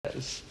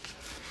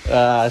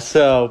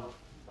So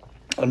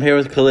I'm here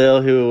with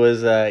Kalil, who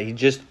was he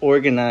just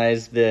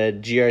organized the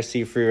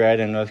GRC Freeride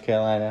in North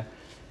Carolina,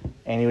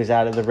 and he was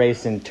out of the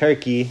race in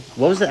Turkey.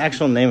 What was the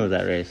actual name of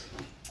that race?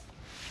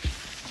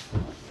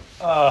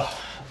 I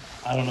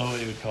don't know what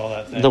you would call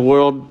that thing. The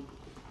World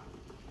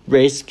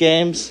Race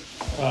Games?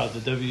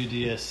 The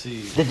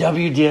WDSC. The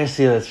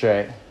WDSC, that's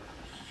right.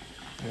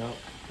 Yep.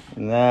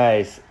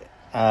 Nice.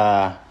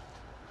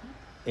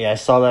 Yeah, I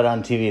saw that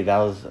on TV.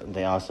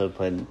 They also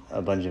played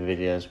a bunch of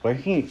videos. Where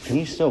can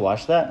you still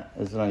watch that?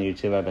 Is it on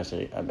YouTube? I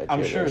bet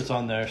I'm sure it's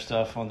on their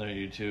stuff, on their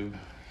YouTube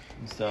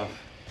and stuff.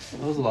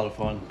 It was a lot of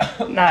fun.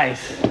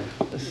 Nice.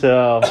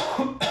 So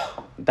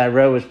that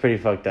road was pretty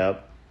fucked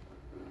up.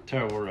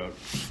 Terrible road.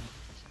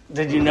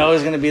 Did you know it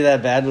was gonna be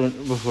that bad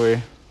before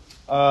you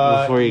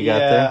got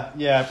there?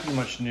 Yeah, I pretty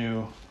much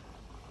knew.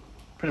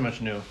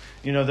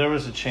 You know, there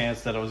was a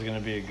chance that it was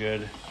gonna be a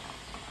good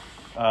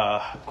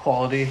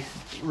quality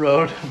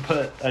road,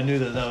 but I knew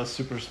that was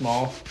super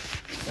small,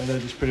 and I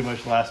just pretty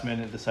much last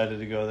minute decided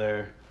to go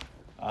there,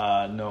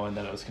 knowing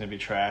that it was going to be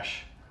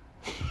trash.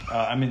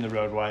 I mean the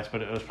road wise,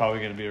 but it was probably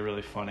going to be a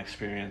really fun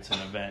experience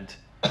and event,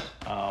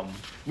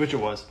 which it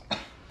was.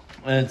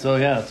 And so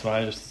yeah, that's why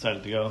I just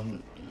decided to go.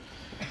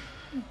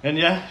 And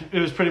yeah, it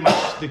was pretty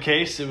much the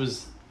case. It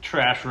was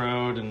trash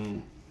road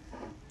and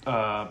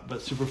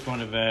but super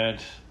fun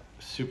event,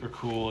 super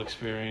cool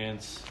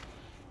experience.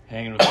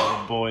 Hanging with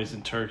all the boys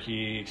in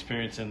Turkey,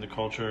 experiencing the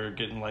culture,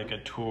 getting like a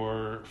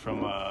tour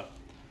from a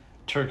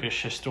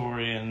Turkish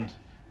historian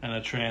and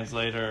a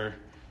translator,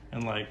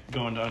 and like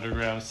going to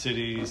underground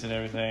cities and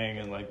everything.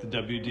 And like the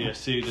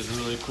WDSC did a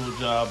really cool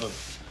job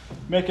of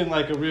making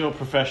like a real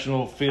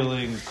professional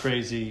feeling,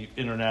 crazy,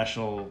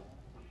 international,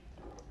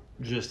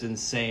 just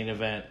insane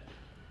event.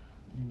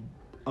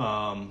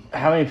 How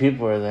many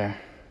people were there?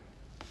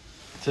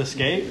 To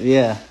skate?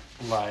 Yeah.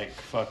 Like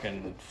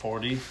fucking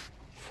 40.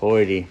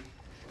 40.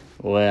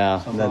 Wow,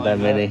 Something not like that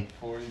many.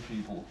 40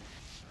 people.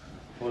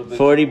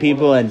 40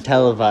 people and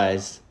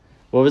televised.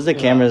 What was the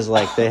cameras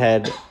like? They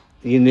had...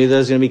 You knew there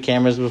was going to be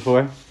cameras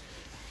before?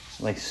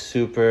 Like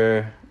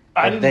super...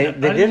 I they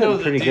did know a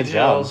the pretty good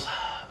details, job.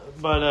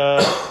 But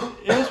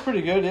it was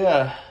pretty good,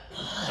 yeah.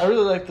 I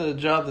really liked the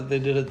job that they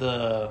did at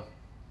the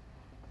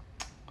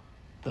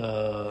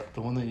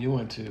one that you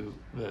went to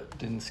that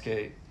didn't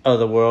skate. Oh,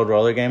 the World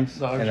Roller Games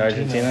in Argentina.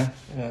 Argentina?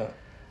 Yeah.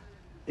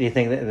 You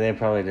think that they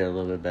probably did a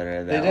little bit better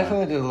at that They one?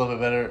 definitely did a little bit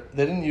better.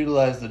 They didn't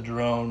utilize the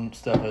drone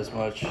stuff as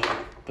much,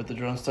 but the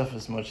drone stuff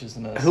as much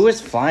isn't as... Who was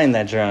flying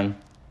that drone?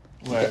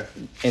 Where?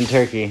 In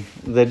Turkey.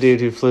 The dude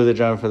who flew the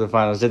drone for the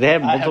finals. Did they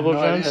have multiple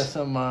drones?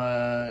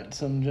 Idea.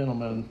 Some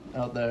gentleman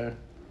out there.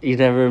 You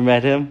never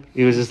met him?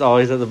 He was just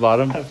always at the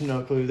bottom? I have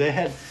no clue. They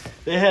had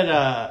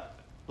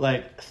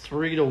like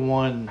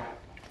 3-to-1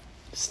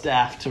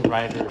 staff to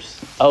riders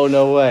Oh,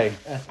 no way.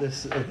 at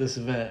this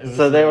event. It was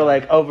So they were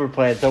like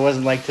overplaying. So it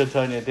wasn't like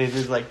Teutonia. They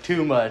did like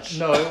too much.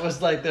 No, it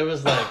was like there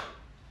was like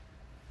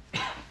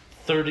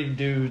 30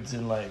 dudes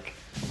in like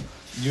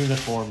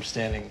uniform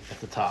standing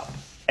at the top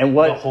And the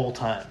what? whole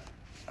time.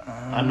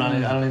 I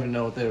don't even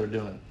know what they were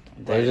doing.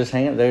 They were just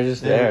hanging. They were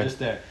just They there. were just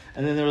there.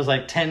 And then there was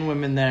like 10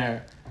 women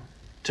there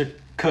to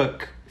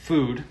cook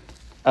food.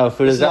 Oh,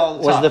 food This is is all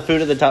that? the Was top. the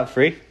food at the top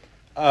free?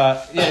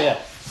 Yeah.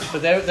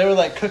 But they were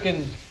like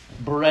cooking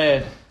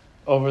bread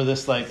over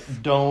this like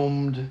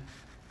domed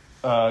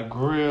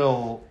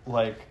grill,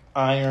 like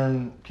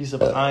piece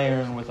of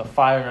iron with a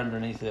fire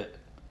underneath it,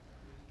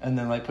 and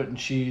then like putting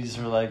cheese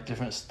or like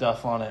different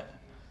stuff on it,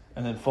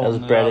 and then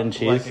folding bread it up and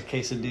cheese? like a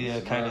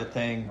quesadilla kind of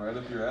thing Right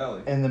up your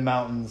alley. in the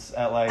mountains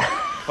at like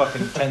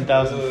fucking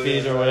 10,000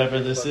 feet or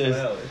whatever this is.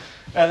 Alley.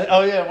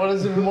 And what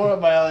is even more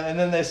up my alley? And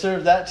then they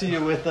serve that to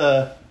you with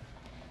a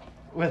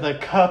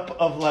cup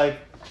of like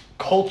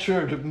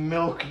cultured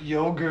milk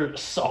yogurt,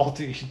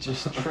 salty,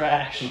 just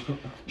trash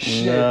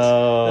shit.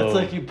 No. That's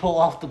like you pull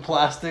off the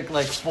plastic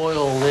like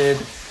foil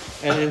lid,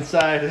 and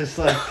inside is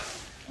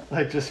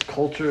like just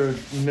cultured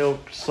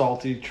milk,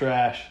 salty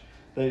trash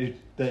that you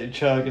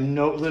chug, and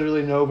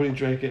literally nobody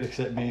drank it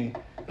except me.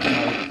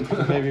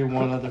 Maybe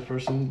one other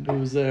person who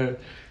was there.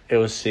 It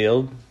was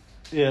sealed.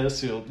 Yeah, it's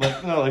sealed.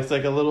 It's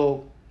like a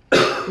little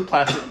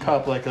plastic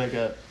cup, like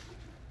a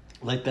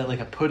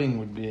pudding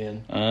would be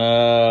in,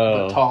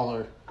 Oh. but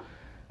taller.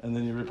 And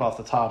then you rip off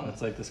the top, and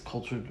it's like this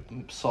cultured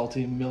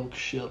salty milk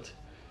shit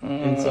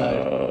inside.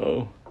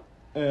 Oh.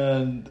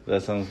 And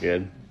That sounds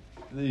good.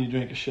 you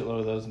drink a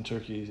shitload of those in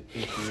Turkey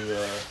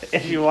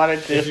If you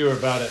wanted to. if you were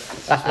about it.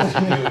 That's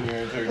what you do when you're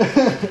in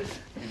Turkey.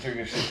 You drink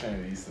a shit ton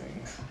of these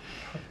things.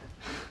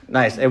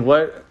 Nice. And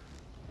what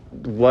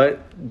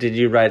did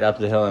you ride up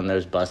the hill in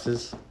those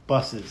buses?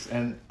 Buses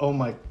and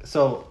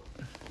so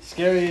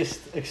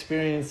scariest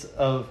experience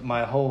of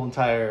my whole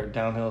entire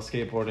downhill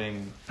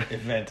skateboarding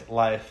event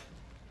life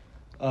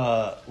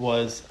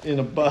was in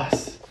a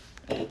bus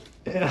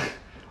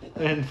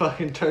in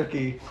fucking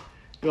Turkey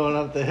going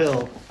up the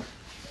hill,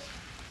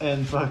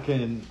 and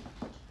fucking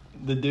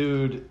the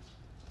dude,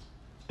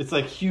 it's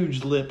like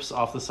huge lips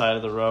off the side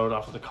of the road,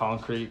 off of the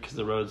concrete, because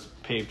the road's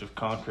paved with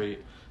concrete,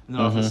 and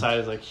then off the side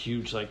is like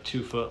huge, like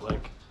 2 foot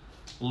like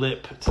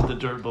lip to the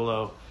dirt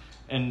below,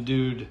 and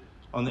dude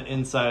on the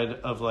inside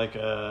of like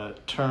a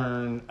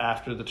turn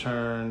after the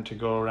turn to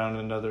go around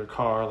another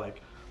car,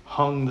 like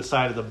hung the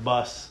side of the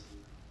bus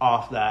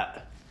off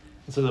that,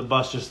 and so the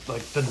bus just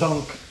like the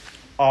dunk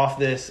off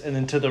this, and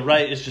then to the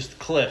right is just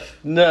cliff.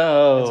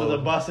 No. And so the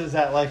bus is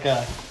at like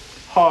a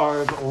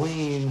hard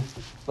lean,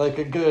 like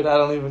a good, I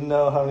don't even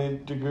know how many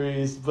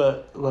degrees,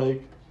 but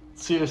like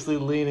seriously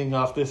leaning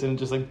off this, and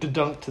just like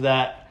dunk to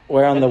that.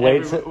 We're on and the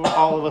weights.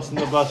 all of us in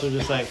the bus are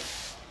just like,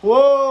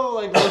 whoa,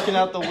 like looking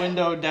out the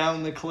window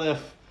down the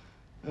cliff.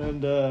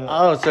 And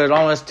Oh, so it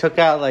almost took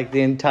out like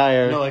the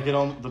entire no, like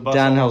the bus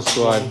downhill almost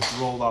squad.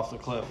 rolled off the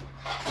cliff.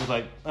 It was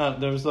like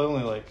there was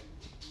only like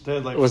they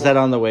had like Was 4, that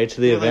on the way to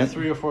the they had event? like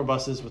 3 or 4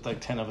 buses with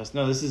like 10 of us.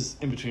 No, this is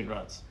in between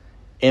runs.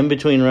 In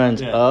between runs.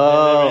 Yeah, Oh,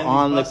 they ran these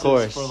on the buses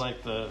course. for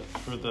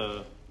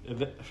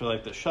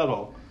like the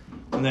shuttle,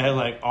 and they had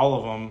like all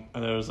of them,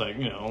 and there was like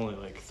only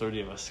like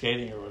 30 of us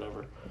skating or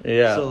whatever.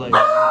 Yeah. So like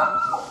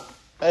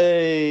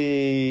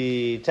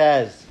Hey,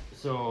 Taz.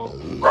 so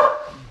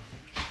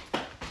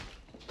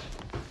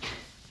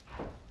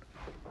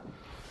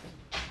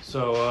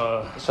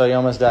So you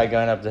almost died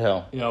going up the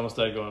hill. yeah, I almost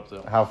died going up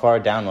the hill. How far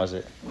down was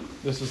it?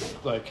 This is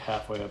like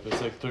halfway up.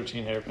 It's like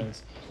 13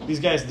 hairpins. These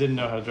guys didn't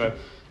know how to drive.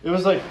 It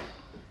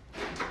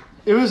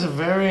was a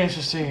very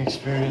interesting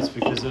experience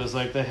because it was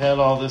like they had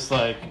all this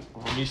like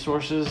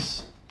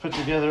resources put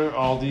together,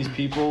 all these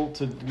people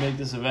to make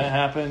this event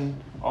happen,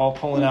 all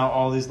pulling out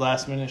all these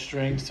last minute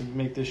strings to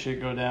make this shit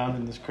go down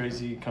in this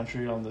crazy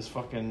country on this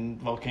fucking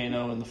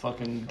volcano in the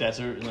fucking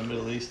desert in the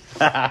Middle East.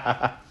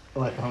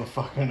 Like on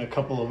fucking a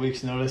couple of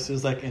weeks' notice. It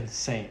was like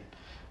insane.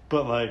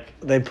 But like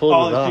They pulled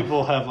all it these off.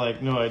 people have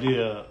like no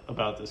idea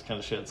about this kind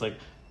of shit. It's like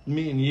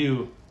me and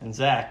you and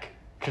Zach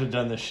could have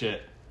done this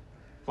shit,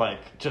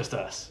 like just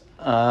us.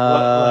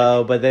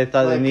 Oh, but they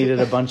thought they like- needed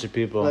a bunch of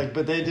people. Like,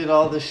 but they did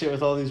all this shit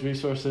with all these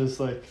resources,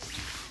 like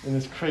in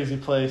this crazy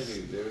place.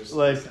 Dude, there was,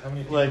 Like, how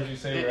many people like did you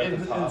say were at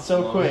the top? it's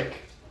so quick,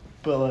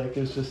 but like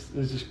it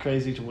was just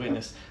crazy to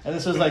witness. And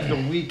this was like the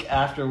week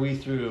after we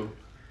threw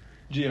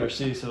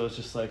GRC, so it's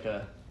just like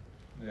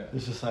Yeah.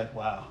 it's just like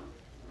wow,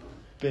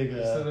 big.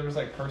 So there was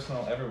like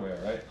personnel everywhere,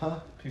 right? Huh?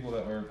 People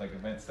that were like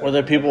events. Were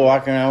there people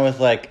walking around with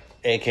like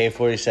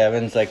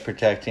AK-47s, like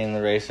protecting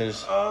the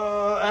racers?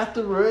 At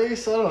the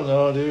race, I don't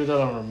know, dude. I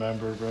don't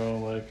remember, bro.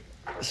 Like,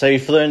 So you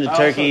flew into I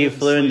also Turkey. You didn't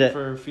flew sleep into.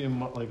 for a few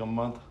like a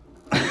month.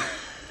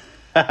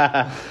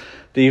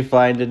 Do you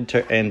fly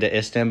into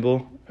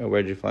Istanbul, or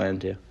where'd you fly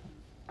into?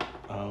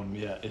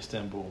 Yeah,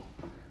 Istanbul.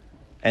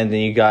 And then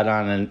you got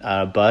on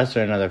a bus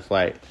or another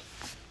flight?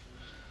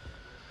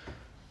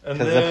 And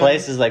Because the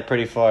place is like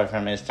pretty far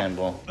from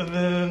Istanbul. And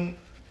then.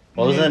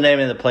 What was the name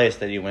of the place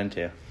that you went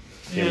to?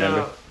 Do you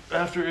remember?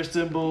 After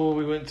Istanbul,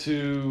 we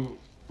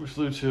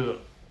flew to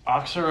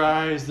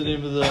Aksaray is the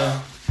name of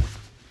the.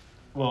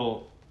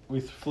 Well, we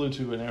flew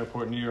to an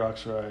airport near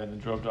Aksaray and then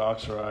drove to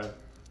Aksaray.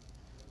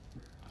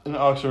 And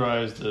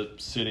Aksaray is the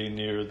city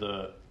near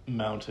the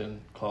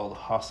mountain called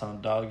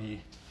Hasan Dagi.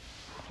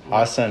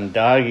 Awesome,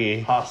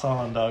 doggy.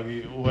 Hasan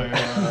Dagi,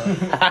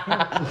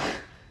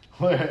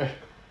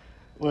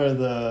 where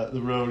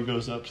the road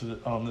goes up to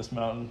on this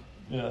mountain.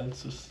 Yeah,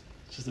 it's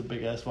just a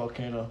big ass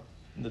volcano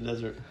in the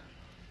desert.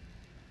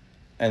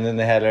 And then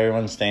they had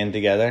everyone staying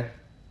together?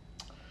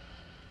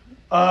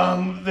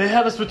 They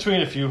had us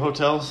between a few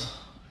hotels.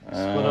 Split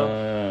up.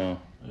 Oh.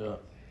 Yeah.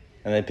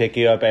 And they pick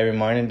you up every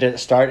morning? Did it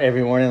start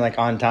every morning, like,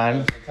 on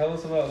time? Tell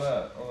us about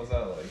that. What was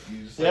that like?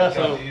 You just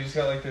Yeah, you just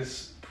got like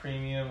this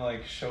premium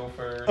like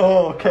chauffeur.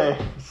 Oh, okay.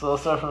 So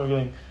let's start from the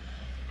beginning.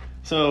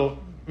 So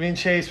me and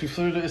Chase, we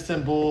flew to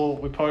Istanbul.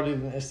 We partied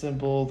in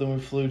Istanbul. Then we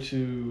flew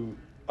to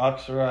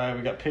Aksaray.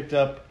 We got picked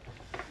up.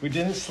 We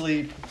didn't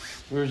sleep.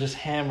 We were just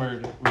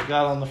hammered. We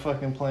got on the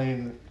fucking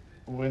plane.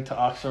 Went to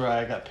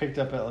Aksaray. Got picked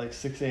up at like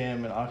 6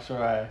 a.m. in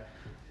Aksaray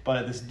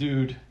by this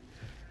dude,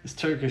 this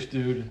Turkish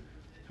dude,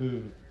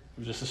 who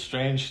was just a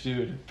strange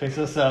dude. Picks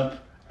us up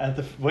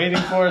waiting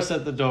for us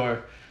at the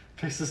door.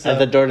 Picks us up At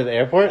the door to the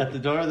airport? at the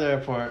door of the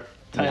airport.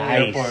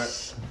 Tiny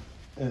airport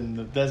in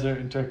the desert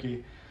in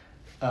Turkey.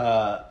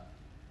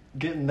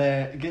 Get in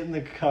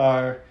the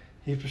car.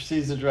 He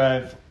proceeds to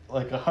drive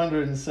like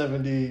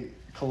 170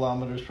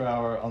 kilometers per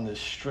hour on this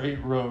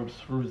straight road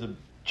through the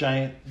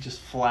giant, just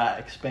flat,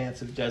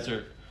 expansive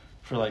desert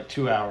for like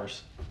 2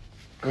 hours.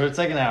 Or it's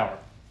like an hour,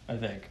 I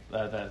think.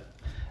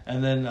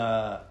 And then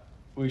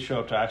we show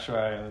up to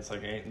Aksaray and it's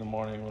like 8 in the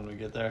morning when we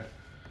get there.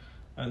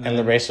 And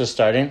the race was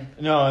starting?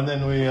 No, and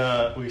then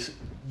we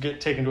get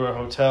taken to our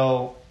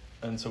hotel,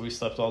 and so we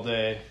slept all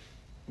day.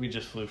 We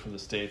just flew from the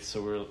States,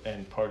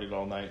 and partied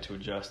all night to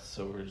adjust.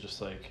 So we're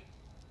just like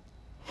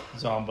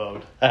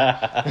zomboed.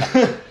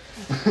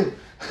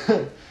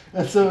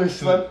 And so we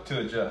slept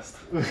to adjust.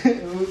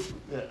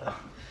 yeah.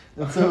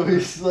 And so we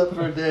slept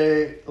for a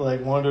day,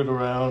 like wandered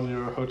around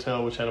near our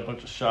hotel, which had a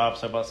bunch of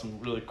shops. I bought some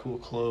really cool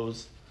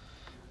clothes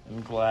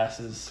and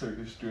glasses.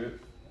 Turkish drip.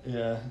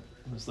 Yeah,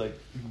 it was like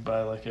you can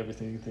buy like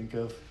everything you think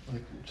of,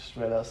 like just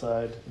right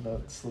outside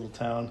this little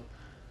town.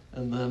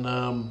 And then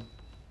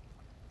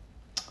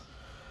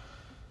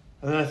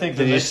I think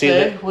the next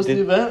day was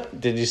the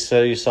event. Did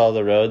you saw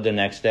the road the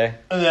next day?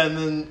 And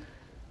then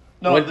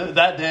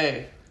that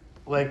day,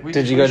 like we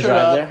did you go showed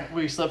drive up, there?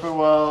 We slept for a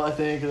while, I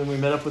think, and then we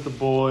met up with the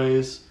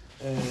boys.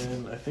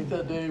 And I think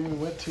that day we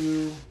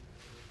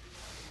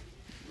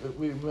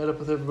met up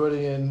with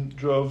everybody and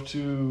drove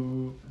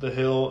to the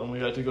hill, and we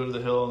got to go to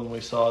the hill, and we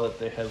saw that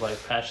they had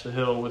like patched the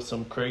hill with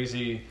some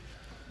crazy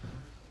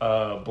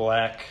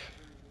black,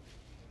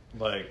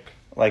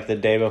 like the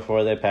day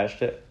before they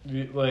patched it.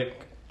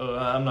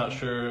 I'm not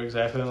sure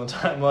exactly on the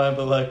timeline,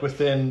 but like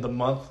within the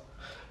month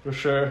for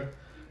sure.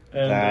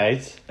 And,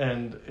 nice.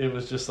 And it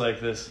was just like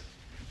this,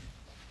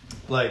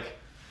 like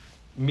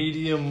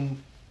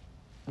medium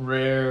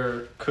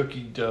rare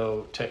cookie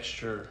dough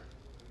texture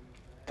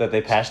that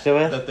they patched it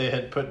with. That they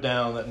had put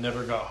down that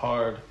never got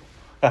hard.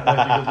 Like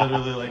you could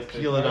literally like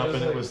peel it up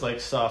and it was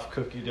like soft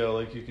cookie dough.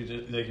 Like you could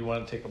you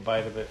want to take a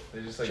bite of it.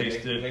 They just like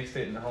mixed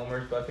it in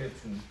Homer's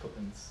buckets and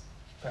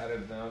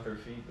patted it down with their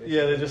feet. Basically.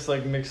 Yeah, they just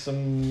like mixed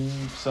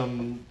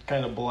some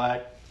kind of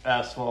black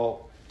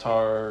asphalt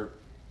tar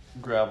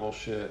gravel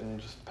shit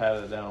and just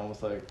patted it down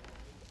with like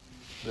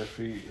their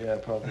feet. Yeah,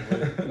 probably.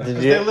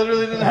 They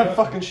literally didn't have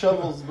fucking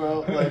shovels,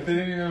 bro. Like they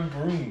didn't even have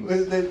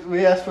brooms.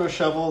 We asked for a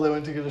shovel. They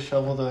went to get a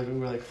shovel. They're like, we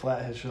were like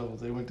flathead shovels.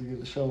 They went to get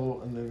a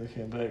shovel and then they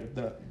came back.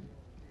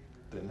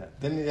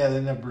 They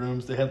didn't have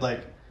brooms. They had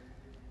like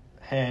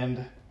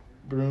hand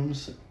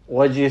brooms.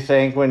 What'd you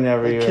think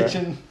whenever you were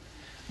kitchen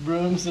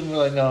brooms? And we're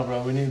like, no,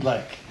 bro, we need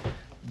like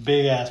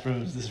big ass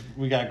brooms.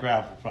 We got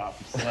gravel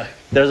problems. Like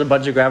there was a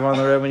bunch of gravel on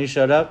the road when you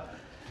showed up,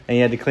 and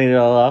you had to clean it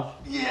all off.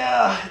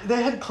 Yeah,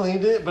 they had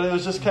cleaned it, but it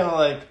was just kind of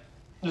like,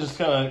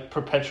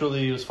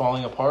 perpetually it was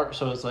falling apart.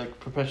 So it's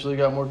like perpetually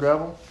got more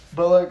gravel.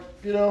 But like,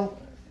 you know,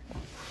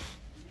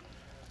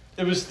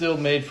 it was still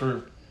made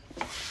for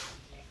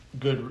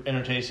good,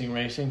 entertaining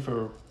racing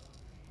for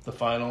the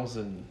finals,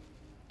 and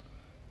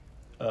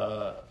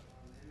I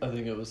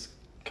think it was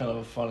kind of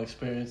a fun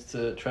experience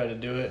to try to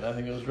do it. And I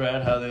think it was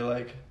rad how they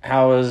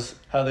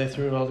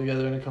threw it all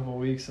together in a couple of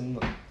weeks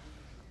and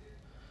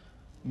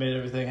made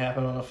everything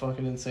happen on a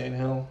fucking insane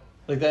hill.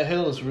 Like that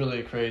hill is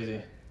really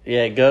crazy.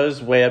 Yeah, it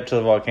goes way up to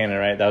the volcano,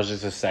 right? That was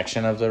just a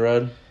section of the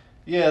road.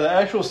 Yeah, the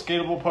actual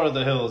skatable part of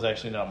the hill is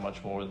actually not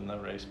much more than the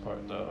race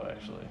part, though.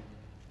 Actually.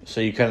 So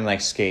you couldn't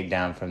like skate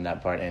down from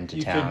that part into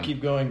town. You could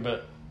keep going,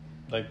 but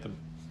like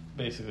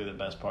basically the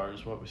best part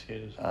is what we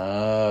skated.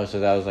 Oh, so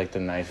that was like the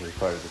nicest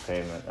part of the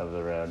pavement of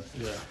the road.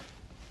 Yeah.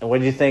 And what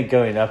did you think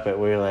going up it?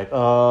 We were like,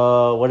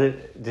 oh,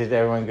 did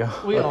everyone go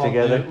up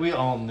together? We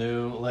all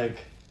knew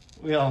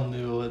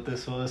what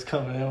this was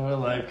coming in. We're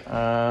like,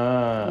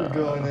 we're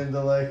going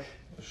into like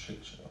a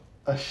shit show.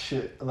 A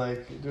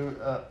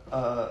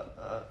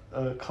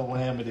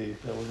calamity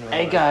that we're gonna.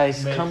 Hey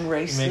guys, come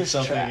race make this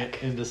something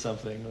track into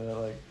something.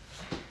 Like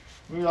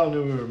we all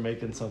knew we were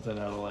making something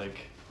out of like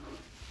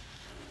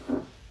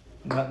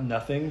not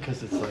nothing,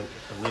 because it's like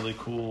a really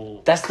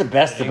cool. That's the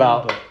best thing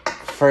about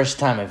first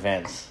time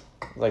events.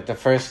 Like the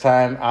first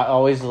time, I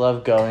always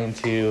love going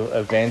to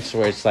events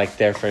where it's like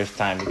their first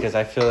time, because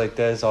I feel like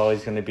that's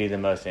always going to be the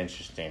most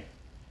interesting.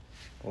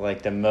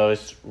 Like the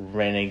most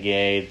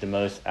renegade, the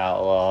most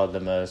outlaw,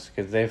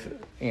 because they've,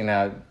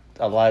 a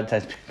lot of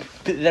times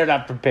they're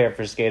not prepared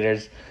for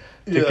skaters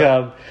to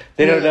come.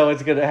 They don't know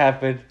what's going to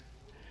happen.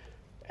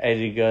 And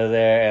you go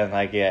there and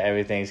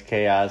everything's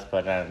chaos,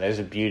 but there's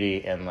a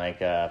beauty in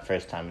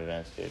first time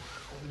events, dude.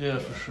 Yeah,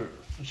 for sure.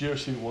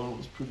 GRC 1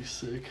 was pretty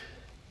sick.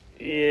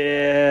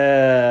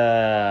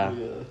 Yeah.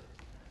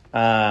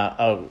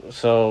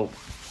 So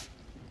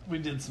we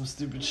did some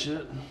stupid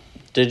shit.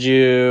 Did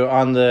you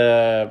on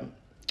the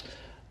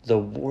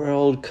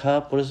World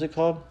Cup? What is it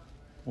called?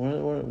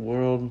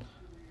 World.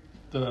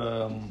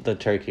 The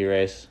Turkey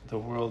race. The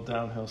World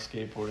Downhill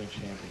Skateboarding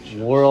Championship.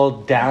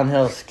 World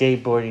Downhill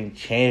Skateboarding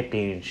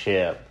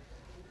Championship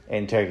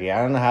in Turkey.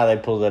 I don't know how they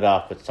pulled it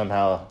off, but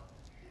somehow,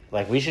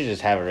 we should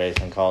just have a race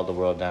and call it the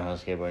World Downhill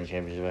Skateboarding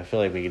Championship. I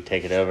feel like we could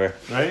take it over.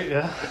 Right?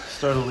 Yeah.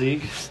 Start a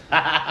league.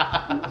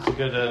 That's a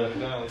good.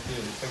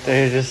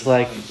 They're just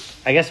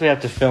I guess we have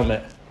to film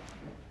it.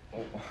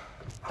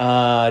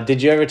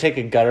 Did you ever take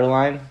a gutter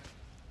line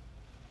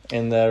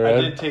in the road?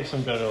 I did take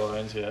some gutter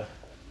lines, yeah.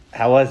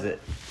 How was it?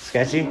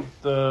 Sketchy?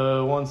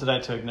 The ones that I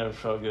took never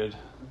felt good.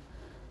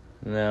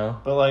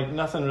 No. But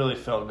nothing really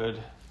felt good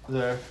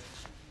there.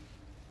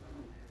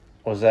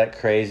 Was that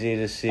crazy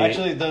to see?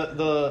 Actually,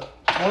 the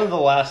one of the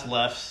last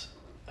lefts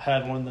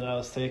had one that I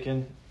was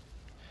taking.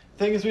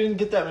 The thing is, we didn't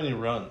get that many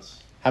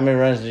runs. How many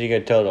runs did you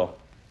get total?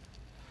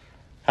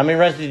 How many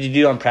runs did you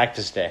do on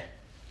practice day?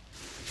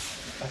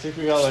 I think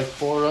we got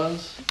 4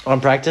 runs.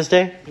 On practice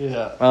day?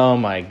 Yeah. Oh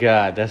my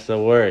god, that's the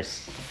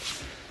worst.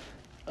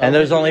 And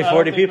there's only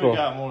 40 people. We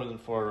got more than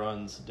 4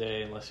 runs a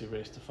day unless you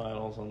raced the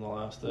finals on the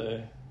last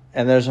day.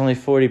 And there's only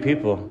 40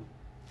 people.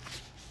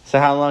 So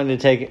how long did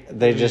it take?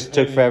 They just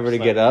took forever to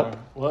get up?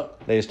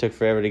 What? They just took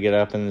forever to get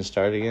up and then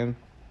start again?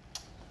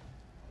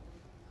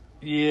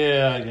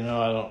 Yeah,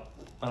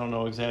 I don't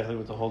know exactly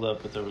what the hold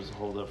up, but there was a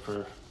hold up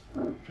for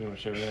pretty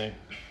much everything.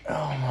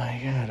 Oh my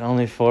god!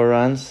 Only 4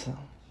 runs.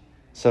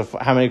 So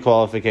how many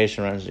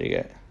qualification runs do you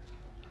get?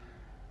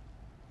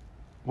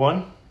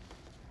 1?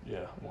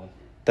 Yeah, 1.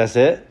 That's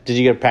it? Did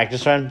you get a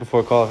practice run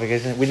before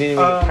qualification? We didn't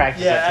even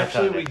practice. Yeah, that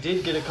actually, we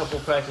did get a couple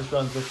practice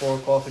runs before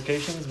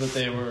qualifications, but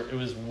it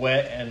was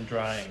wet and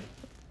drying.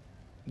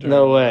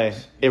 No way.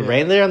 It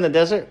rained there on the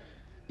desert?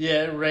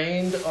 Yeah, it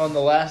rained on the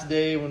last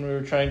day when we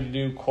were trying to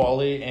do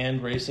quali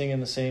and racing in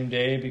the same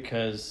day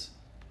because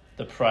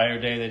the prior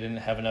day they didn't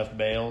have enough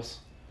bales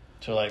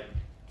to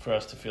for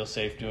us to feel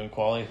safe doing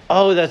quali.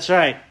 Oh, that's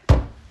right.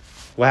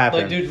 What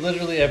happened? Like, dude,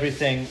 literally every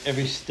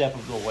step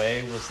of the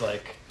way was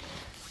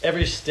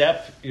every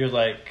step your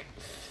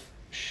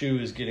shoe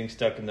is getting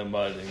stuck in the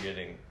mud and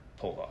getting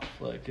pulled off.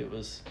 Like it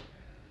was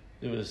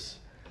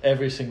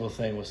every single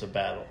thing was a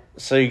battle.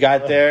 So you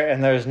got there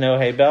and there was no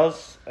hay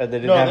bales? They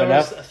didn't have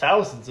enough? There was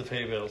thousands of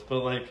hay bales,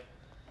 but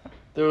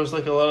there was a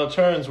lot of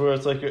turns where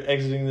it's you're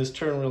exiting this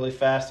turn really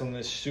fast on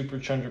this super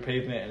chunder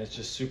pavement and it's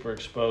just super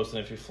exposed,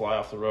 and if you fly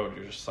off the road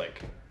you're just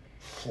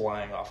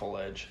flying off a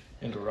ledge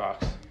into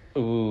rocks.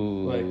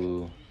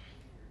 Ooh.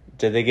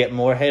 Did they get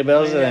more hay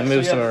bales or they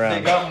moved some around?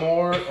 They got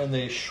more and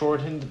they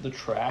shortened the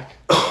track.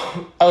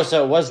 Oh,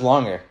 so it was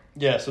longer.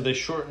 Yeah, so they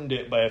shortened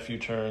it by a few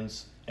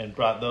turns and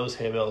brought those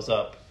hay bales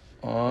up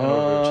in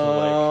order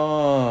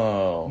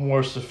to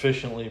more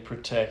sufficiently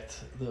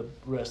protect the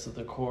rest of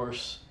the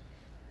course.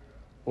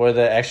 Were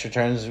the extra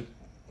turns,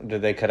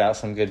 did they cut out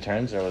some good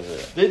turns or was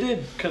it? They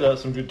did cut out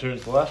some good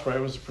turns. The last ride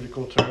was a pretty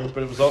cool turn,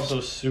 but it was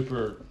also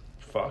super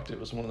fucked. It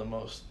was one of the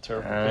most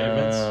terrible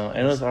pavements.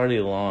 And it was already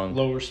long.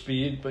 Lower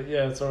speed, but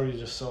yeah, it's already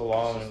just so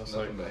long. It's and it's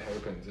nothing but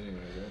hairpins anyway,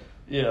 right?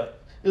 Yeah.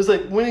 It was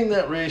winning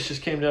that race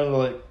just came down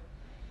to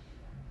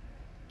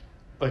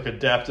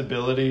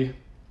adaptability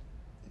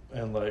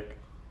and a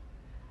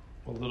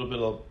little bit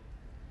of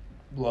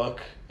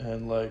luck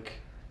and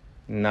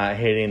not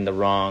hitting the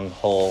wrong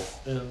hole.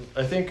 and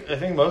I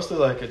think mostly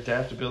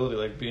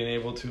adaptability, being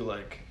able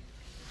to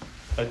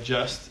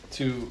adjust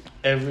to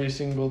every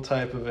single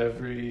type of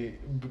every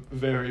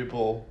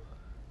variable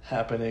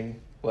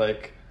happening.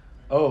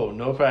 Oh,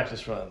 no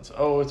practice runs.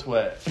 Oh, it's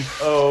wet.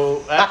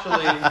 Oh,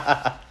 actually,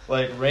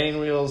 rain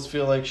wheels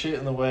feel like shit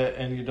in the wet,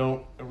 and you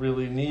don't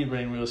really need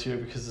rain wheels here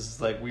because this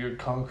is weird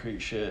concrete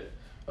shit.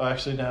 Oh,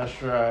 actually, now it's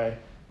dry.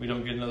 We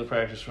don't get another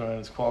practice run.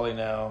 It's quali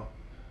now.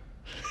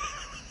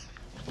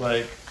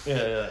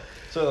 Yeah.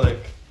 So,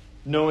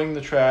 knowing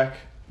the track,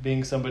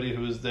 being somebody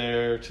who is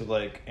there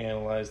to,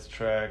 analyze the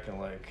track and,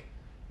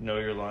 know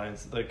your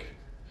lines.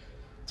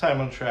 Time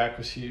on track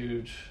was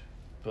huge.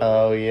 But,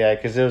 oh, yeah,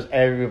 because it was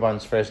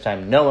everyone's first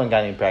time. No one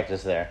got any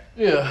practice there.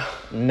 Yeah.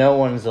 No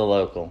one's a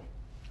local.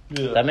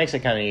 Yeah. That makes it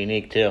kind of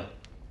unique, too.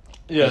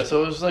 Yeah,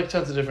 so it was,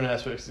 tons of different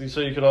aspects. So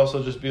you could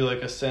also just be,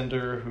 a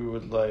sender who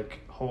would,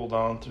 hold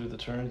on through the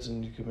turns,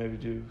 and you could maybe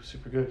do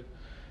super good.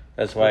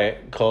 That's why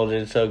Cole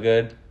did so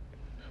good.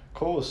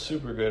 Cole was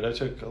super good. I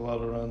took a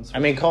lot of runs. I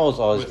mean, Cole's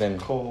always with been...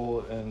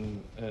 Cole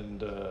and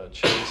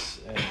Chase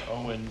and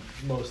Owen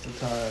most of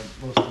the time,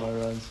 most of my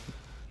runs,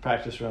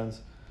 practice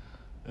runs.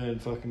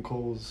 And fucking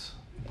Cole's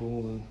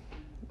bowling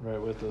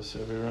right with us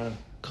every run.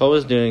 Cole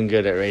was doing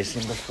good at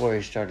racing before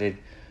he started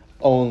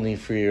only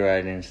free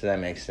riding, so that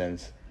makes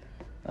sense.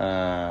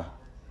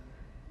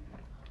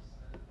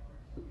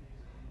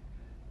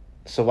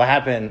 So what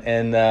happened?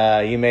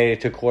 And you made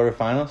it to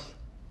quarterfinals?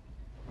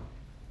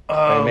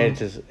 You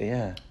made it to...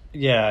 Yeah.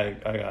 Yeah,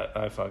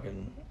 I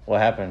fucking... What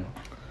happened?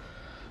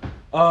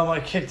 I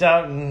kicked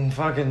out in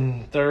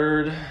fucking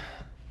third.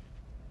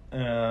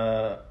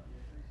 I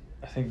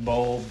think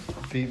Bowl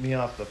beat me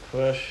off the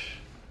push.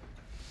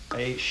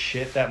 I ate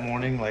shit that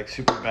morning,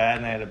 super bad,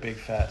 and I had a big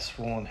fat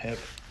swollen hip.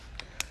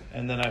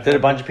 And then Did a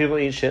bunch of people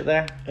eat shit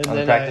there on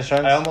the practice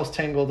runs? I almost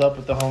tangled up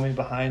with the homie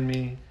behind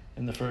me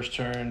in the first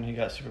turn. He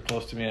got super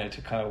close to me, and I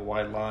took kind of a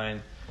wide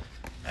line.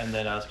 And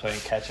then I was playing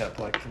catch up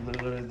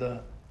literally the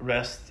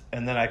rest.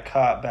 And then I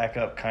caught back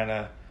up kind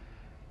of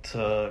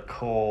to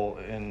Cole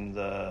in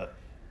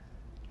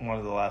one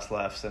of the last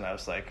lefts, and I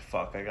was like,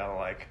 fuck, I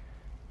gotta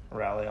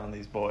rally on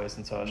these boys.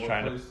 And so I was What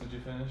place did you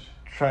finish?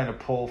 trying to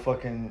pull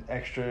fucking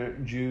extra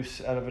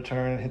juice out of a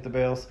turn and hit the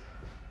bales.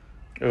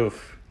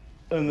 Oof.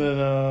 And then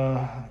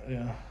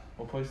yeah.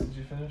 What place did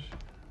you finish?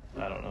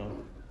 I don't know.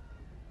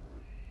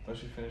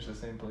 Don't you finish the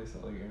same place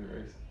at every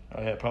race?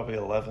 Oh yeah, probably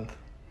 11th.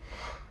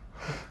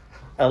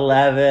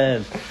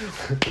 11.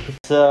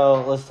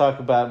 So let's talk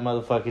about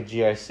motherfucking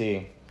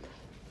GRC.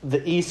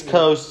 The East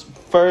Coast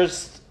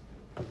first.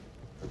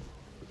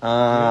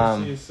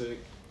 GRC is sick.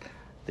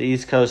 The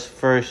East Coast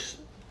first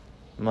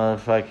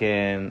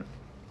motherfucking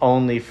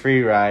only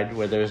free ride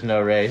where there was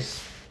no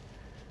race.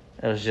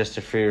 It was just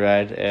a free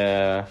ride.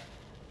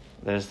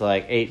 There's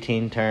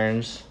 18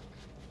 turns.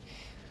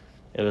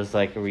 It was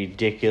a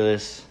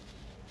ridiculous.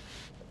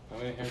 How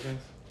many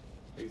hairpins?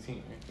 18,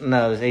 right?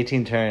 No, there's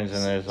 18 turns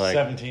and there's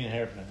 17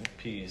 hairpin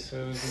piece.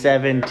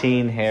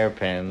 17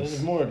 hairpins.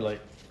 There's more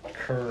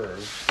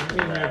curves.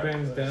 17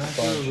 hairpins down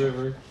to a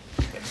river.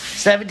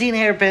 17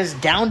 hairpins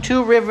down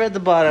to a river at the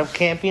bottom,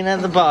 camping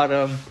at the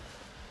bottom.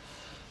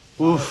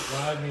 Oof.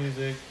 Live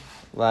music.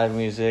 Live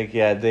music.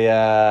 Yeah,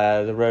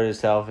 the road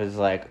itself is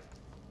like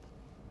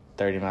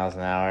 30 miles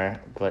an hour,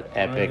 but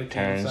epic the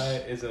turns.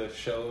 campsite is a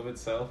show of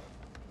itself.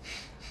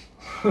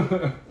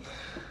 Yeah.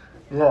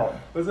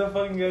 What's that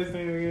fucking guy's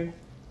name again?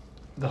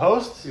 The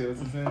host? Yeah,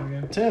 what's his name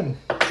again? Tim. Did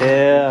you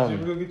ever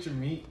Damn. go get your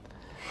meat?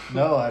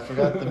 No, I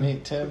forgot to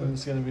meet Tim, and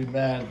he's gonna be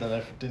mad that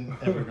I didn't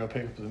ever go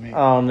pick up the meat.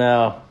 Oh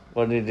no.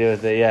 What did you do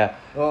with it? Yeah.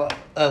 Well,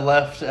 I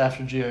left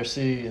after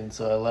GRC, and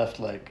so I left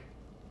like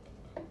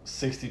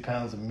 60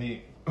 pounds of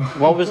meat.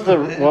 What was the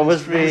In what his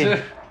was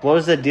freezer. what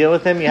was the deal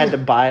with him? You had to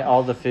buy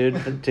all the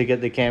food to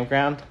get the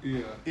campground.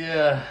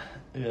 Yeah.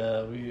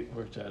 Yeah, we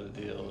worked out a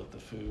deal with the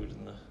food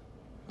and the.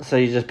 So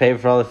you just paid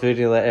for all the food and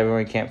you let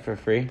everyone camp for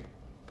free?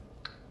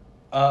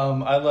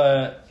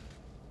 I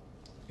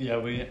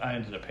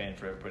ended up paying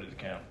for everybody to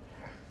camp.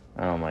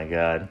 Oh my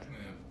god. Yeah.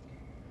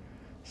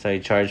 So you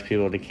charge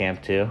people to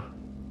camp too?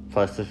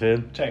 Plus the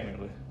food?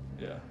 Technically,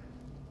 yeah.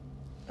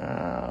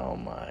 Oh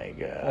my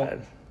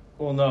god.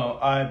 Well, no,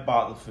 I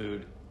bought the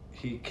food.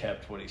 He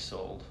kept what he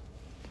sold,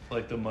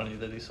 like the money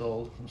that he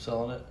sold from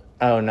selling it.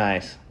 Oh,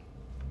 nice.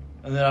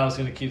 And then I was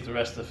gonna keep the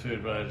rest of the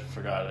food, but I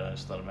forgot it. I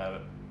just let him have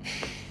it.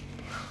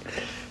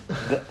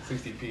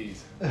 60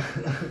 P's. 60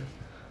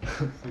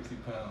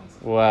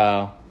 pounds.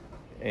 Wow.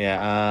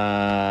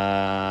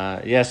 Yeah.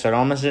 Yeah. So it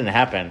almost didn't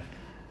happen.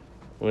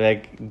 We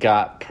like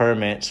got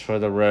permits for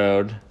the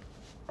road,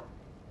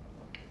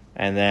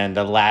 and then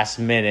the last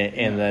minute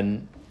in the.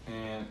 And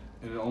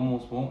it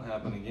almost won't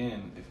happen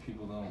again if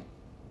people don't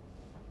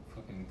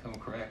fucking come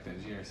correct at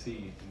GRC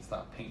and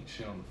stop painting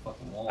shit on the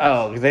fucking walls.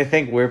 Oh, they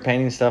think we're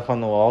painting stuff on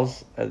the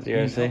walls at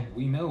GRC?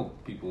 We know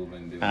people have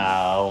been doing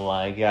Oh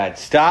my god.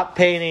 Stop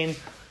painting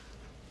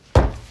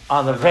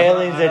on the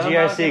railings at I'm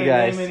not GRC, gonna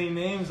guys. name any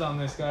names on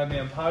this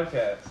goddamn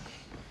podcast,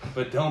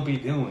 but don't be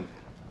doing it,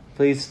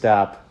 Please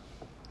stop.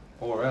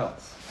 or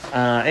else.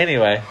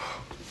 Anyway,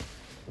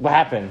 what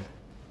happened?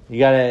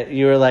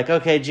 You were like,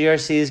 okay,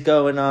 GRC is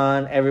going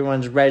on.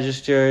 Everyone's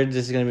registered.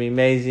 This is going to be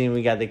amazing.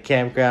 We got the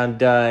campground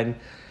done.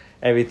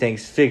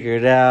 Everything's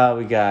figured out.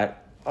 We got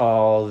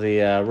all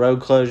the road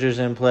closures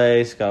in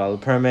place. Got all the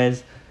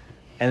permits.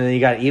 And then you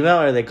got an email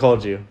or they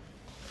called you?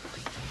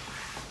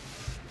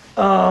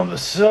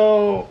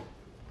 So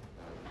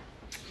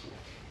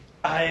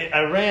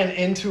I ran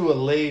into a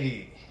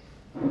lady,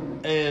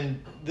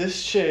 and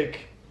this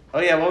chick. Oh,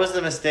 yeah. What was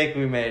the mistake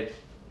we made?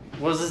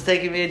 What was the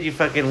mistake you made? You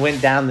fucking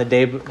went down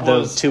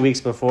those 2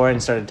 weeks before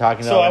and started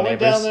talking to So all I the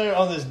went neighbors? down there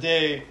on this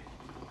day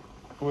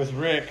with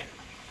Rick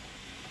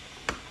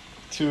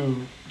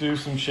to do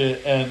some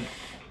shit, and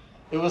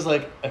it was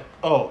like,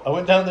 I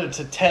went down there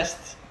to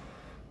test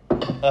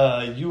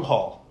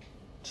U-Haul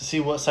to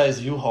see what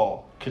size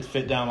U-Haul could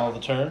fit down all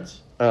the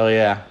turns. Oh,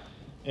 yeah.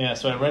 Yeah,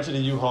 so I rented a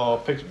U-Haul,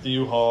 picked up the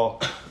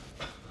U-Haul.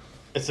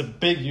 It's a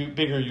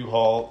bigger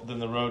U-Haul than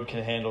the road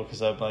can handle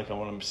because I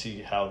want to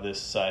see how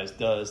this size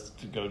does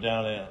to go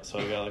down it. So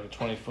I got like a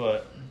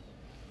 20-foot.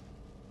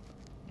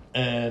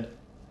 And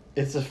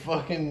it's a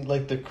fucking,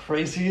 like, the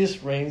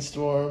craziest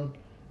rainstorm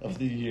of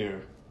the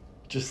year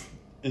just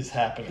is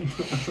happening.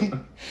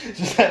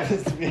 Just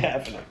happens to be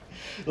happening.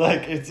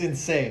 Like, it's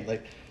insane.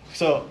 Like,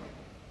 so...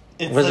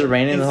 Was it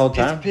raining the whole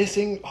time? It's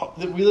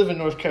pissing... We live in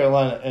North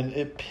Carolina, and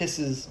it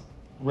pisses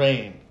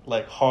rain,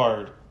 like,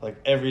 hard, like,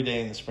 every day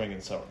in the spring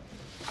and summer.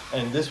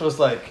 And this was,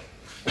 like,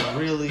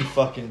 really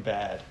fucking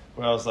bad.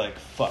 Where I was like,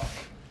 fuck.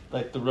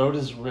 Like, the road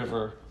is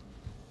river.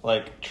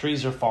 Like,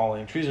 trees are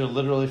falling. Trees are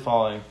literally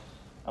falling.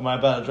 Am I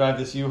about to drive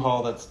this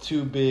U-Haul that's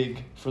too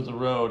big for the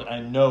road? I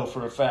know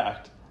for a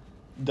fact.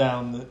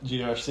 Down the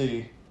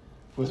GRC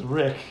with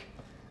Rick.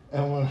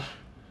 And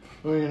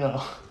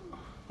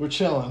we're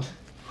chilling.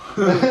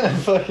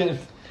 Fucking.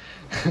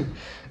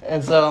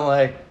 And so I'm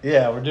like,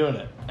 yeah, we're doing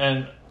it.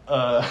 And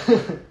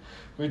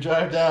we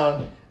drive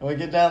down, and we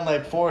get down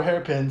like 4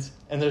 hairpins,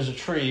 and there's a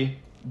tree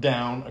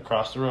down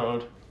across the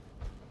road.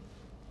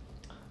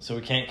 So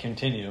we can't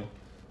continue.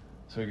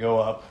 So we go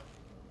up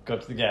to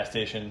the gas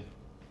station,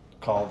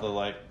 call the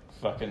like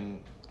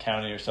fucking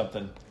county or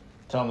something,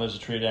 tell them there's a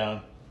tree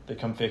down. They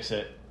come fix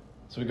it.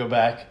 So we go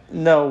back.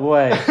 No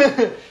way.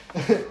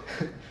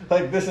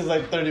 Like, this is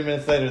like 30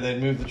 minutes later,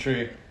 they'd moved the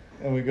tree.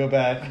 And we go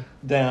back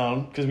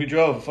down, because we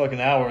drove a fucking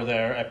hour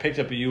there. I picked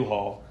up a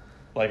U-Haul.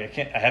 Like,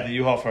 I have the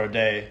U-Haul for a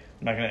day.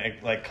 I'm not going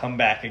to, like, come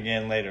back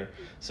again later.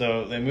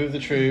 So they move the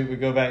tree. We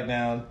go back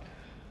down.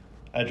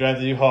 I drive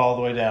the U-Haul all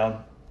the way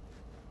down.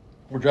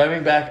 We're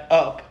driving back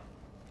up.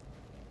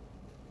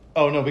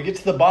 Oh, no, we get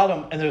to the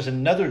bottom, and there's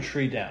another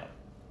tree down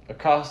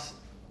across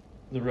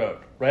the road.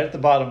 Right at the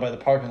bottom by the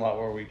parking lot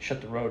where we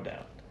shut the road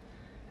down.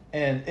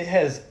 And it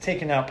has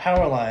taken out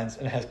power lines,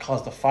 and it has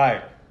caused a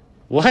fire.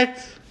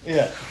 What?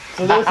 Yeah.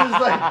 So this is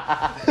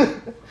like...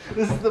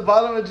 this is the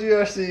bottom of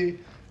GRC,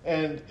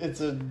 and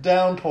it's a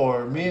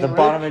downpour. The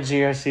bottom of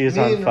GRC is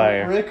on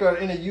fire. Me and Rick are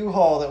in a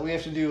U-Haul that we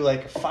have to do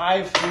like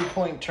 5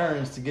 3-point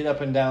turns to get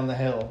up and down the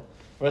hill.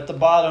 We're at the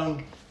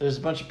bottom. There's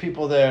a bunch of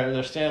people there.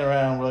 They're standing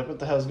around. We're like, what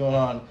the hell's going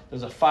on?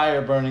 There's a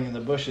fire burning in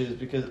the bushes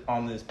because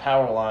on these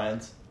power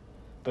lines.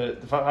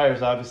 But the fire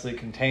is obviously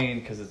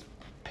contained because it's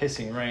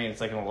pissing rain.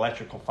 It's like an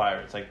electrical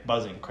fire. It's like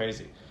buzzing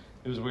crazy.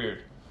 It was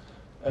weird.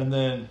 And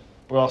then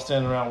we're all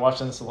standing around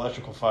watching this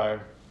electrical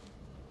fire.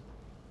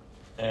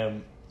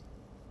 And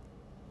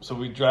so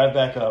we drive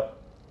back up.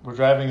 We're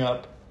driving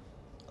up.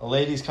 A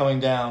lady's coming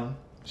down.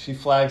 She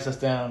flags us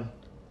down.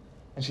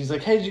 And she's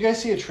like, hey, did you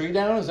guys see a tree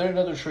down? Is there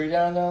another tree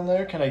down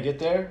there? Can I get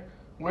there?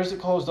 Where's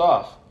it closed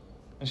off?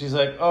 And she's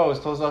like, oh, it's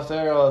closed off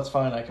there? Oh, that's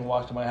fine. I can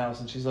walk to my house.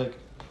 And she's like,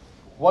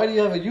 why do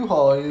you have a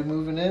U-Haul? Are you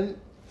moving in?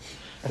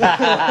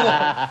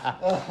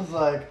 I was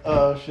like,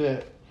 oh,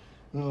 shit.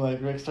 And then,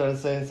 like, Rick started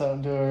saying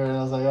something to her. And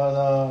I was like,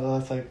 oh, no.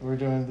 It's like, we're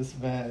doing this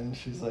event. And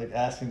she's, like,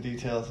 asking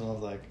details. And I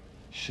was like,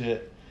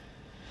 shit.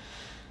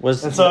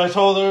 And so I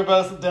told her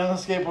about the downhill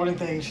skateboarding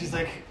thing. She's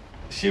like,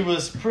 she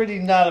was pretty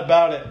not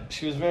about it.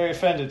 She was very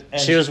offended.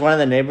 And she was one of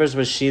the neighbors.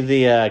 Was she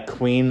the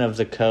queen of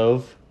the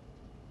cove?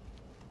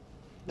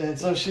 And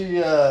so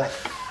she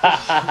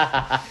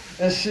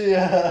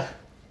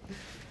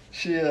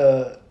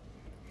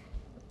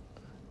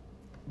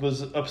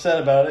was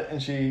upset about it,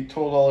 and she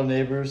told all her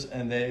neighbors,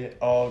 and they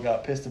all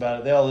got pissed about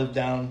it. They all lived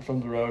down from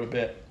the road a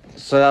bit.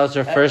 So that was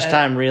her first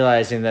time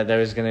realizing that there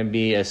was going to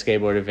be a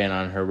skateboard event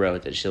on her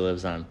road that she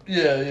lives on.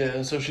 Yeah.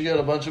 And so she got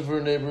a bunch of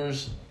her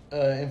neighbors,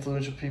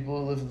 influential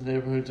people who live in the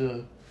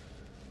neighborhood,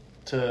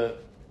 to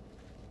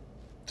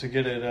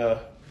get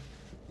it.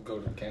 Go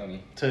to the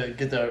county to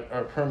get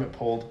our permit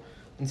pulled,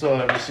 and so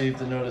I received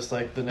the notice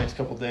like the next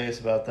couple days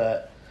about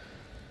that.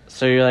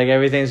 So you're like,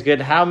 everything's good.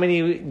 How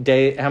many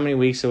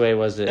weeks away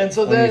was it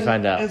when you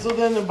find out? And so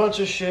then a bunch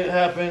of shit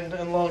happened,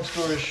 and long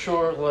story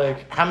short,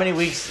 like... How many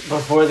weeks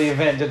before the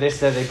event did they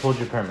say they pulled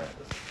your permit?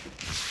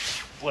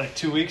 Like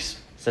 2 weeks.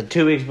 So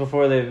 2 weeks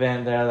before the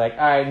event, they're like,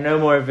 all right, no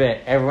more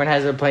event. Everyone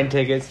has their plane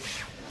tickets.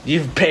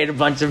 You've paid a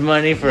bunch of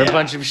money for a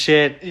bunch of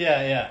shit.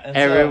 Yeah.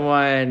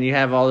 And you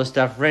have all the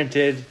stuff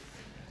rented.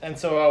 And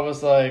so I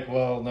was like,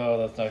 well, no,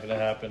 that's not going to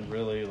happen,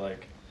 really,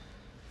 like...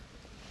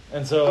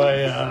 And so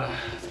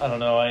I don't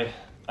know, I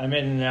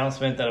made an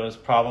announcement that it was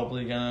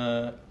probably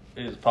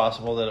it's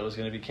possible that it was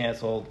going to be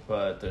canceled,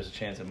 but there's a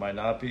chance it might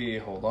not be,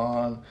 hold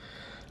on.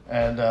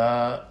 And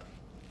I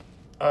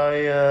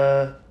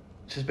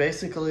just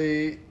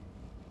basically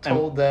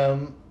told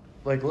them,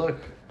 like, look,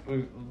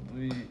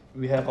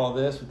 we have all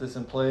this with this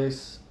in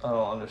place. I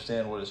don't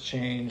understand what has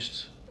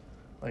changed.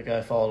 Like,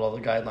 I followed all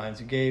the guidelines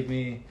you gave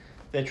me.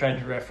 They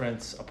tried to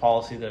reference a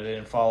policy that I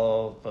didn't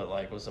follow, but,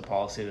 like, was a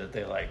policy that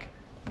they, like,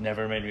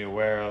 never made me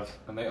aware of.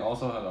 And they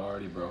also had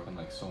already broken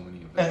like so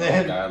many of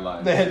their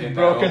guidelines. They had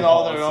broken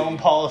all their own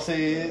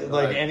policy,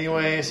 like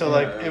anyway. So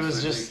like it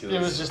was just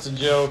a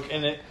joke.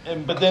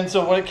 But then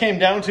so what it came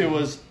down to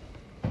was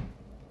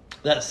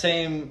that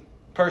same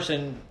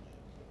person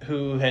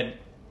who had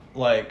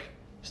like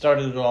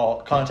started it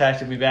all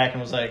contacted me back and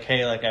was like,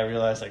 hey, like I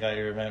realized I got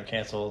your event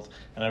canceled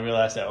and I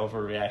realized I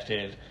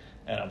overreacted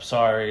and I'm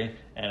sorry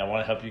and I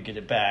want to help you get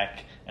it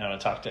back and I'm going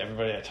to talk to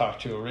everybody I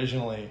talked to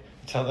originally.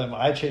 Tell them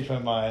I changed my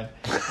mind.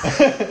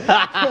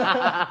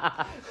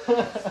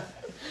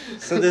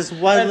 So this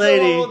one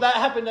lady... So that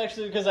happened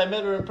actually because I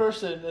met her in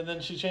person, and then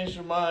she changed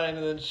her mind,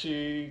 and then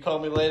she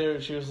called me later,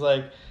 and she was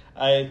like,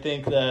 I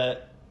think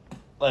that,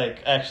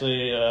 like,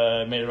 actually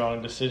I made a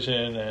wrong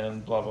decision,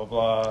 and blah, blah,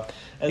 blah.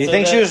 And you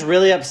think she was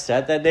really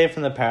upset that day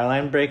from the power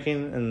line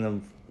breaking and the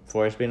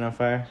forest being on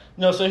fire?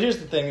 No, so here's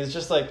the thing. It's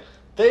just like,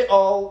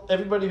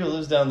 everybody who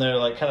lives down there,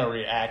 like, kind of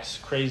reacts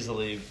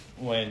crazily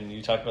when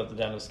you talk about the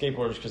downhill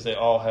skateboarders because they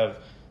all have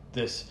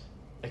this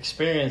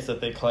experience that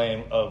they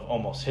claim of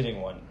almost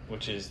hitting one,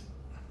 which is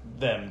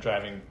them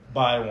driving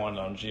by one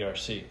on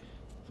GRC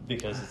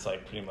because it's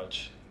like pretty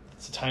much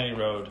it's a tiny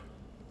road.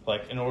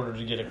 Like in order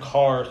to get a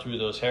car through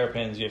those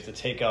hairpins, you have to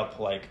take up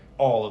like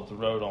all of the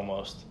road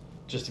almost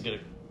just to get a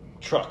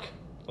truck,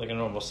 like a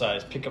normal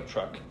size pickup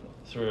truck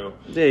through.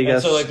 Yeah, you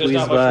got so like there's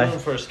not much by. room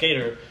for a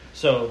skater.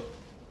 So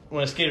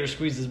when a skater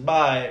squeezes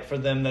by, for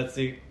them that's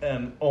the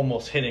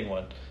almost hitting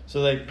one. So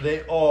like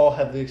they all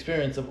have the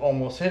experience of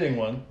almost hitting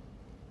one,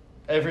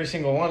 every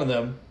single one of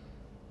them,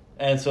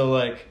 and so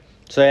like.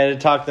 So I had to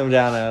talk them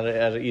down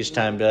at each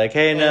time, be like,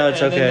 hey, no,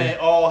 it's okay. And then they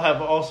all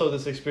have also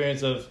this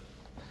experience of,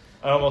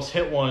 I almost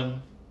hit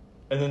one,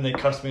 and then they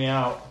cuss me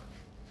out,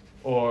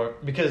 or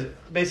because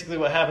basically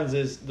what happens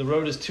is the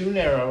road is too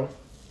narrow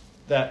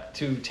that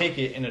to take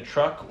it in a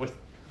truck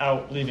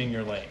without leaving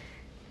your lane.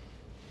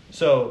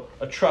 So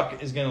a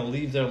truck is going to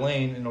leave their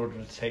lane in order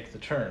to take the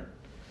turn.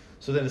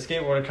 So then the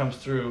skateboarder comes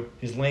through,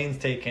 his lane's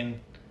taken,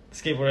 the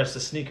skateboarder has to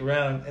sneak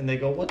around, and they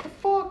go, what the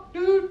fuck,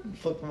 dude? And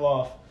flip them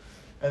off.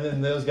 And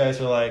then those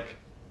guys are like,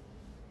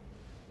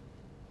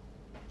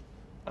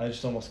 I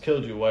just almost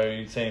killed you. Why are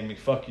you saying me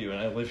fuck you? And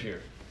I live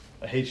here.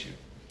 I hate you.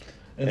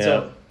 And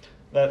so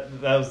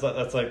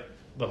that's like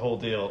the whole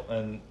deal.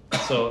 And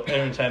so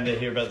every time they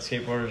hear about the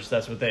skateboarders,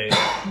 that's what they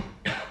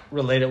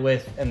relate it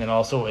with. And then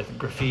also with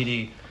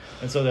graffiti.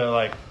 And so they're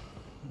like,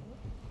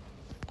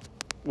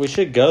 we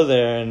should go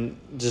there and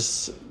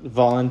just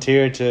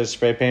volunteer to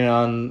spray paint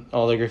on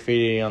all the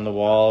graffiti on the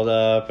wall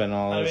up and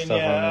all that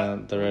stuff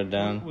on the road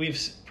down. We've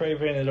spray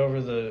painted over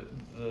the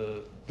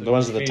the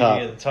ones at the graffiti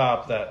top. at the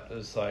top that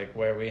is like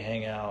where we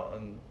hang out,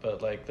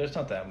 but like there's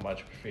not that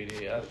much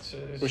graffiti.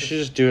 We should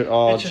just do it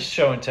all. It's just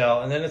show and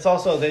tell, and then it's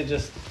also they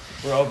just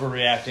were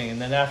overreacting,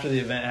 and then after the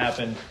event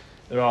happened,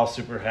 they're all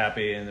super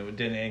happy, and it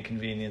didn't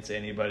inconvenience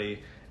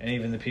anybody. And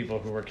even the people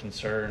who were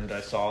concerned, I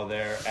saw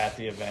there at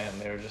the event,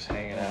 they were just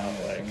hanging out.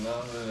 Like,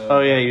 oh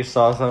yeah, you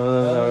saw some of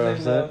them that were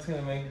upset. It's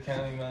gonna make the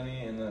county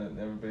money, and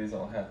everybody's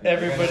all happy.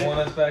 Everybody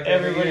want us back.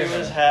 Everybody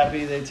was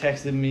happy. They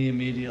texted me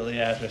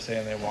immediately after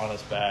saying they want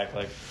us back.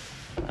 Like,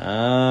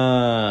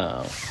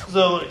 oh,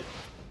 so like,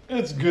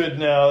 it's good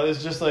now.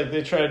 It's just like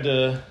they tried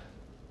to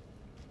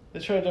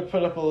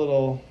put up a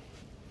little,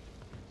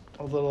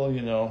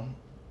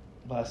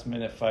 last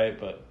minute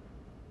fight, but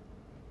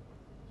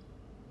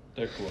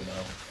they're cool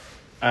now.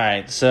 all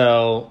right.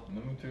 So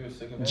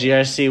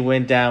GRC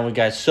went down. We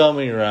got so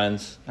many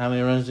runs. How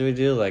many runs did we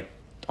do? Like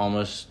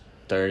almost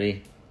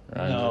 30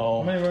 runs.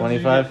 No,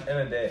 25 in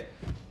a day.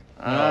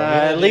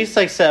 At least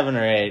like 7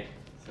 or 8.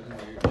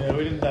 Yeah,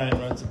 we did 9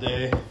 runs a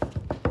day,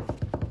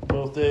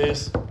 both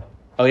days.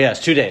 Oh yeah,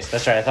 it's 2 days.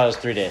 That's right. I thought it was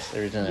 3 days.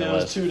 Originally Yeah, it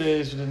was 2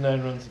 days. We did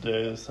 9 runs a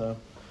day this time.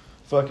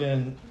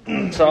 Fucking.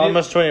 So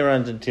almost 20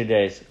 runs in 2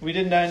 days. We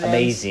did 9 runs.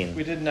 Amazing.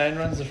 We did 9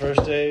 runs the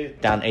first day.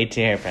 Down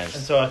 18 And hairpins.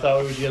 so I thought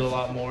we would get a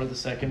lot more the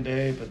second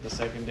day, but the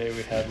second day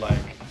we had like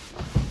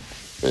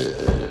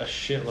a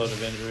shitload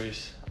of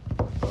injuries.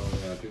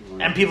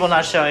 And people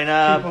not showing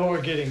up. People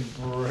were getting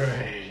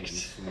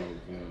braked.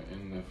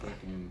 In the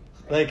fucking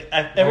Like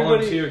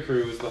everybody, volunteer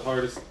crew was the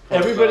hardest.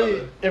 Part about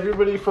it.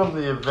 everybody from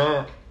the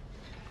event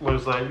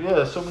was like,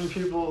 yeah, so many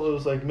people. It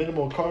was like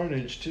minimal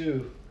carnage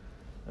too,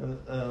 and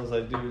I was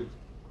like, dude.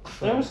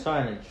 There was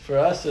carnage. For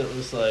us, it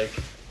was like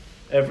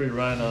every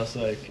run. I was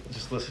like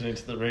just listening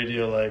to the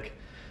radio, like,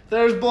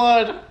 "There's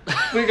blood.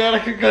 We got a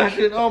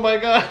concussion. Oh my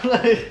god!"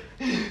 Like,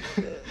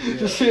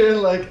 just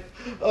hearing like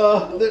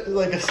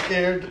a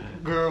scared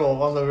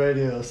girl on the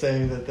radio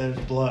saying that there's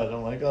blood.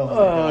 I'm like, oh my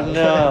god.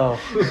 No.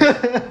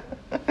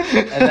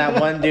 And that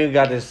one dude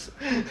got his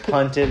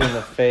punted in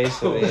the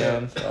face at the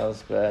end. That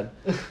was bad.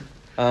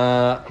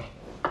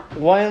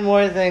 One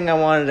more thing I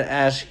wanted to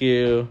ask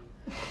you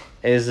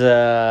is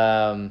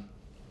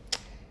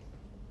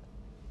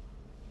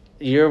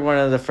you're one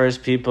of the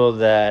first people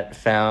that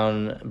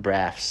found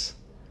Braffs,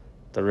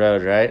 the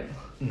road, right?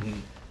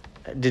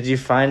 Mm-hmm. Did you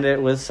find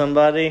it with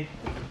somebody?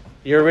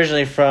 You're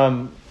originally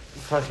from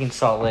fucking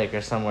Salt Lake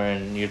or somewhere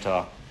in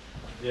Utah.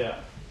 Yeah.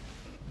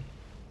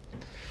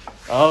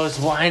 Oh, it's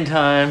wine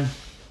time.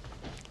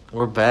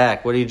 We're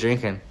back. What are you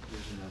drinking?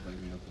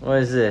 What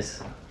is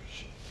this?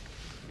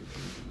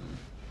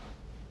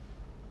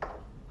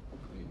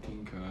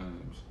 18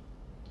 times.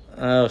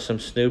 Oh, some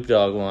Snoop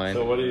Dogg wine.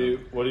 So what do you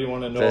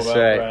want to know That's about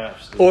right.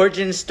 Braffs?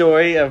 Origin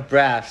story of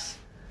Braffs.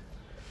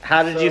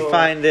 How did you So-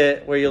 find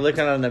it? Were you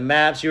looking on the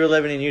maps? You were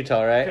living in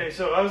Utah, right? Okay,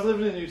 so I was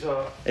living in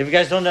Utah. If you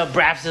guys don't know,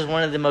 Braffs is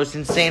one of the most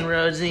insane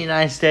roads in the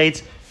United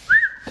States.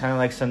 Kind of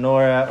like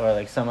Sonora or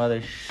like some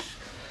other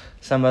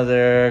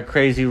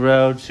crazy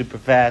road, super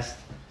fast.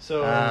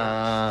 So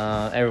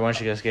Everyone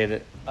should go skate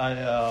it.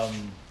 I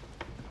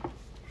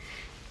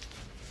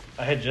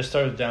had just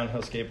started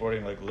downhill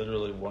skateboarding like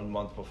literally 1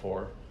 month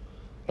before.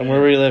 And where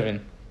were you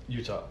living?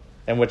 Utah.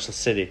 And which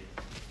city?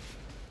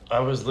 I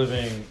was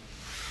living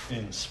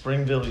in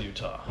Springville,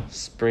 Utah.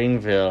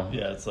 Springville.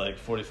 Yeah, it's like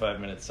 45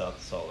 minutes south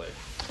of Salt Lake.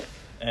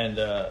 And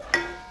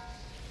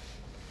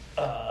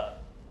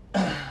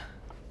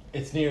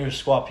it's near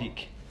Squaw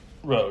Peak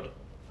Road.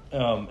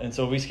 And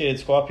so we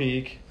skated Squaw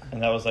Peak,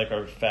 and that was like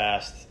our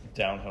fast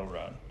downhill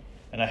run.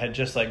 And I had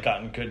just like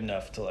gotten good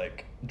enough to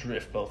like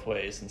drift both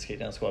ways and skate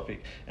down Squaw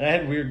Peak. And I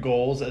had weird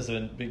goals as a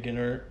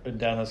beginner in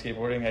downhill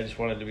skateboarding. I just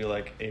wanted to be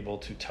like able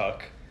to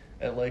tuck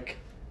at like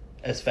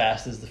as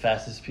fast as the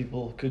fastest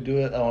people could do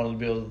it. I wanted to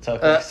be able to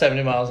tuck like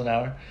 70 miles an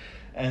hour.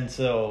 And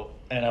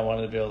I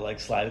wanted to be able to like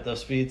slide at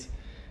those speeds.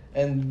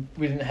 And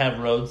we didn't have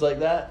roads like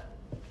that.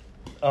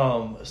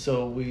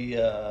 So we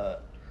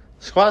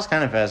Squaw's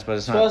kind of fast, but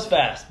it's not. Squaw's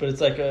fast, but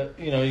it's like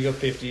you go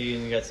 50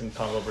 and you got some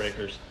combo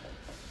breakers.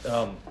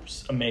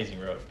 Amazing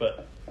road,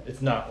 but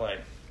it's not like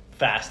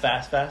fast.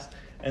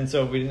 And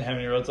so we didn't have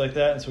any roads like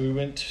that. And so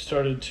we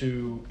started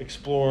to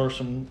explore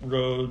some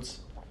roads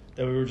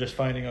that we were just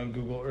finding on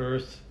Google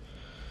Earth.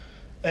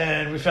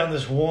 And we found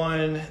this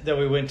one that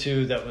we went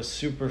to that was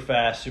super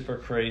fast, super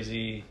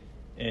crazy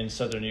in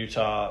southern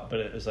Utah,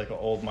 but it was like an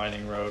old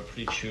mining road,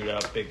 pretty chewed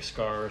up, big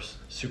scars,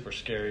 super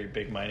scary,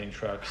 big mining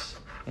trucks,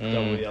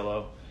 double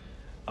yellow.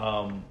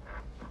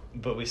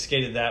 But we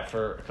skated that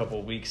for a couple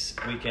of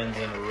weekends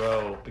in a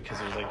row because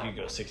it was like you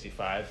go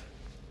 65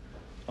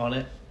 on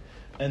it.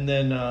 And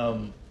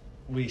then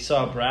we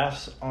saw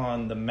Braffs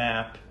on the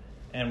map,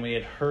 and we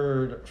had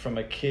heard from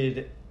a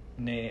kid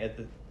a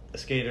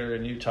skater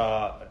in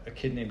Utah, a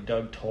kid named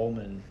Doug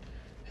Tolman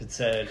had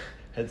said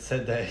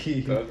that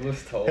he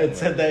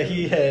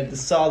had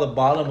saw the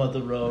bottom of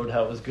the road,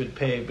 how it was good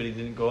paved, but he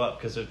didn't go up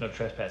because there's no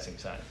trespassing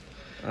sign.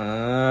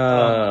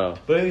 Oh.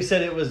 But he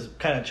said it was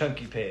kind of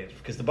chunky paved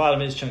because the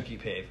bottom is chunky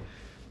paved.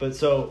 But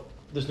so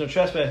there's no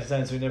trespassing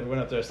sign, so we never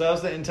went up there. So that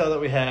was the intel that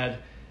we had.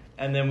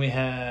 and then we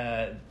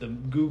had the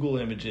Google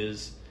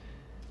images,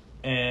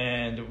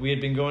 and we had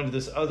been going to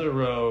this other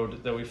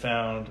road that we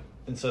found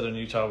in southern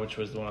Utah, which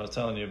was the one I was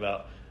telling you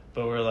about.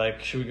 But we're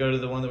like, should we go to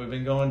the one that we've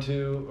been going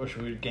to, or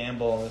should we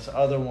gamble on this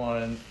other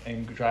one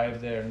and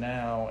drive there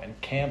now and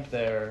camp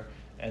there?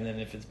 And then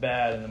if it's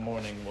bad in the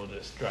morning, we'll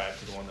just drive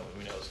to the one that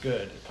we know is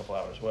good, a couple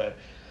hours away.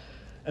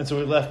 And so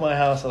we left my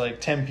house at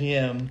like 10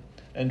 p.m.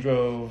 and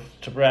drove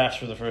to Braffs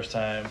for the first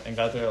time and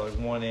got there at like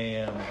 1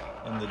 a.m.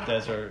 in the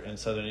desert in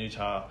southern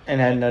Utah. And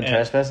had no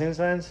trespassing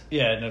signs?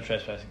 Yeah, no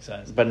trespassing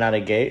signs. But not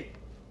a gate?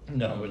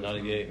 No, but not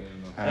a gate.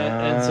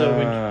 And so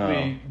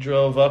we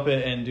drove up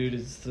it, and dude,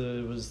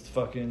 it was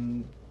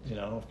fucking, you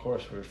know, of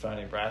course we were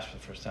finding Braffs for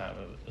the first time.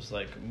 It was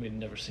like we'd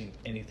never seen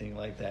anything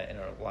like that in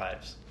our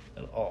lives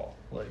at all.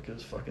 Like, it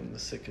was fucking the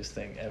sickest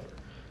thing ever.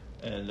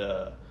 And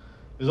it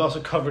was also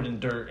covered in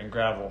dirt and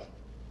gravel.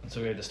 And so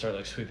we had to start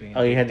like sweeping it.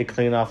 Oh, you had to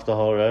clean off the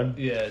whole road?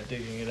 Yeah,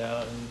 digging it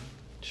out and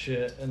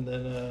shit. And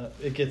then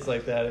it gets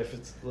like that if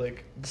it's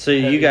like... So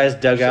you guys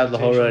dug out the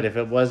whole road. If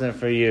it wasn't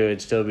for you,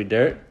 it'd still be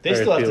dirt? They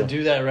still have to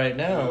do that right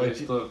now. Yeah, like,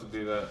 they still have to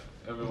do that.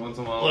 Every once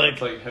in a while, like,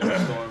 it's like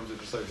heavy storms. It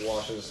just like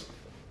washes.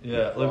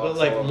 Yeah, rocks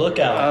like all over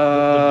Lookout.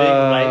 the The big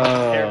right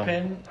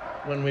hairpin,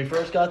 when we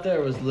first got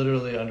there, was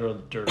literally under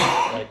dirt,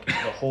 like the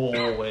whole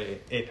way,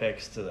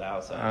 apex to the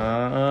outside.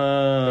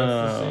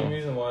 That's the same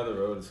reason why the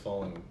road is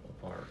falling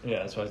apart. Yeah,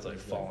 that's why it's like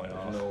falling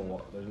off.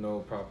 There's no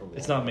proper.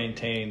 It's not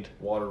maintained.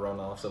 Water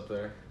runoffs up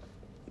there.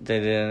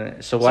 They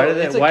didn't. So why did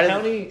they?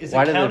 It's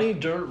a county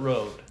dirt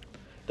road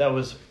that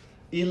was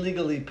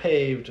illegally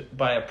paved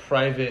by a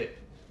private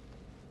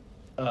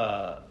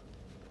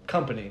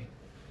company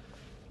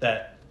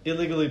that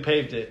illegally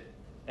paved it,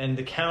 and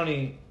the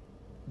county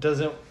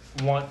doesn't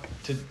want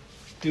to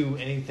do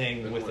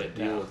anything with it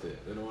now.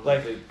 They don't want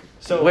like, to take...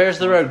 So where's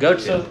the road go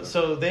to?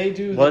 So they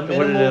do the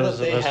minimal that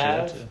they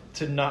have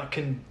to not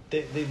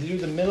they do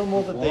the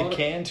minimal that they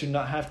can to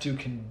not have to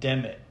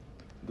condemn it.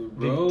 The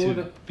road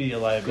to be a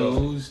liability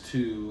goes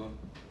to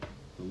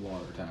the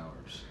water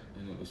towers,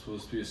 and it was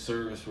supposed to be a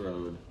service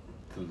road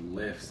to the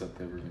lifts that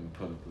they were going to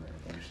put up there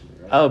eventually,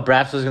 right? Oh,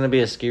 Braffs was going to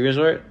be a ski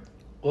resort?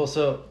 Well,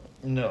 so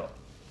no,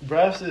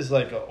 Braffs is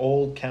like an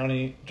old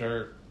county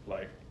dirt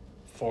like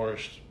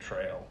forest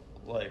trail,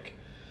 like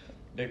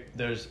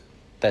there's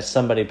that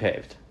somebody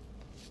paved.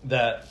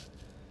 That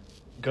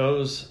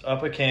goes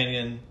up a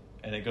canyon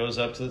and it goes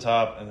up to the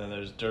top, and then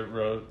there's dirt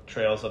road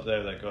trails up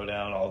there that go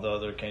down all the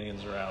other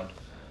canyons around,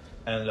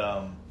 and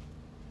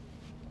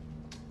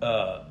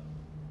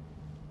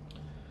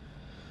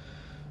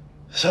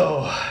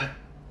so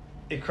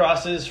it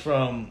crosses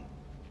from,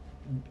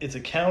 it's a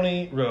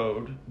county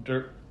road,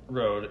 dirt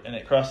road, and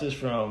it crosses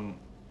from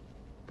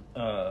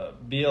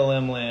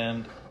BLM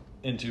land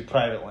into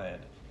private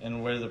land.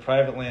 And where the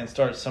private land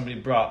starts, somebody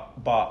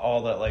bought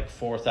all that like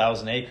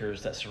 4,000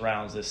 acres that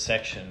surrounds this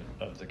section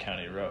of the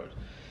county road.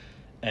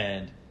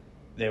 And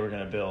they were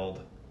going to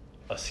build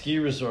a ski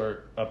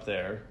resort up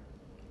there,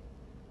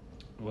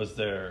 was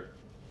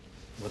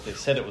what they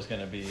said it was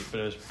going to be. But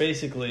it was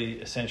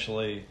basically,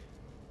 essentially,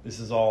 this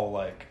is all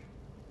like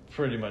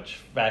pretty much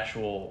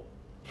factual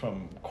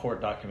from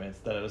court documents,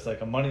 that it was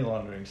like a money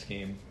laundering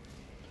scheme.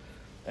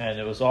 And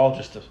it was all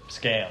just a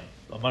scam,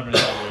 a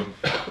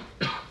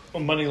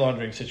money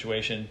laundering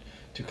situation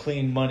to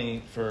clean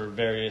money for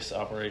various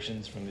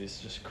operations from these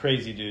just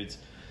crazy dudes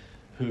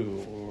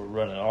who were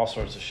running all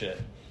sorts of shit.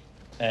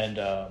 And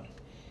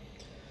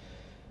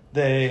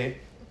do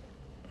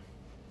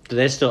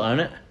they still own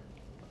it?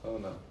 Oh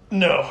no.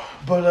 No,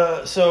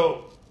 but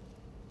so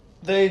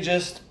they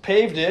just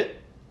paved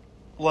it,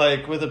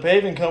 like with a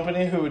paving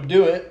company who would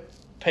do it,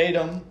 paid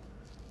them.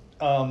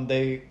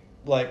 They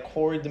like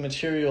quarried the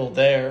material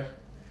there.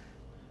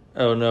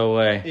 Oh, no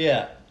way.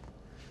 Yeah.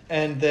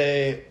 And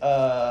they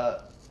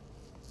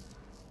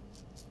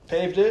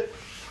paved it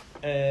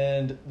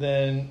and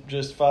then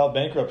just filed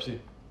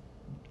bankruptcy.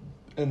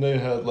 And they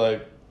had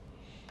like,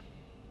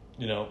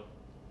 you know,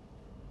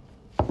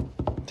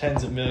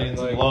 tens of millions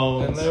in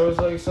loans. And there was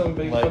like some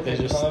big Like,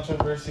 fucking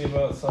controversy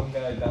about some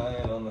guy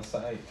dying on the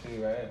site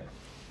too, right?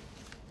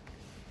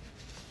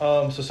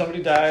 So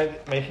somebody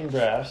died making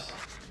Braffs.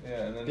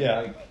 Yeah, and then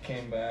Yeah. he like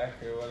came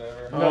back or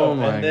whatever. Oh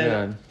my and then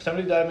God.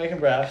 somebody died making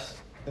Braffs.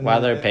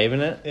 While they're paving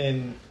it?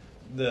 In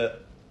the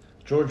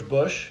George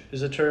Bush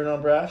is a turn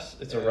on Braffs.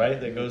 It's a right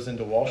that goes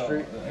into Wall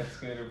Street. An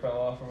excavator fell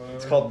off or whatever.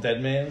 It's called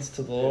Dead Man's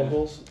to the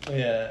locals.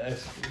 Yeah,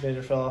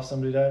 excavator fell off,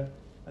 somebody died.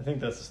 I think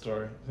that's the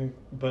story.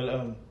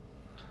 But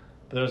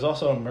there's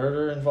also a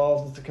murder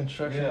involved with the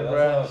construction of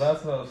Braffs.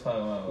 That's what I was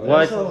talking about.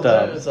 What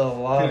There's a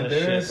lot of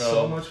shit, bro. There's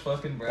so much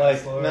fucking Braffs.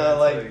 Like lore.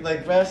 no, It's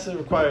like Braffs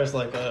requires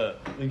like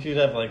we could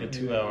have like a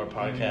 2-hour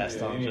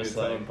podcast on just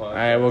like. All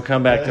right, we'll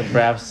come back to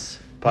Braffs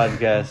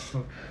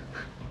podcast.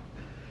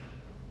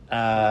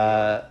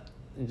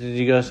 Did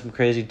you go to some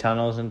crazy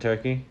tunnels in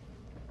Turkey?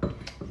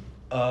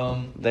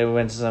 They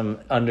went to some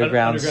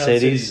underground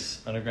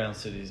cities. Underground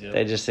cities, yeah.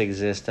 They just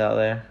exist out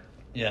there.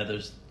 Yeah,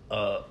 there's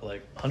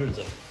like hundreds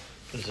of them.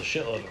 There's a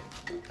shitload of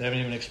them. They haven't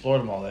even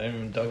explored them all. They haven't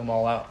even dug them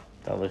all out.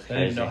 That looks They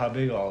crazy. didn't know how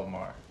big all of them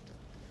are.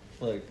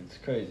 Like, it's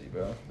crazy,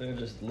 bro. They're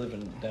just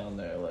living down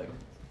there, like,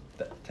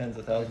 tens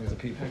of thousands of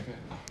people.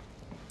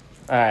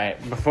 All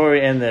right, before we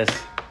end this,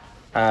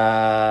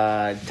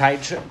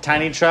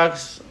 tiny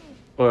trucks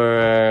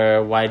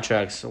or wide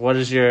trucks? What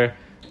is your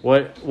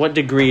what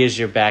degree is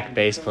your back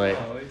base plate?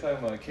 What are you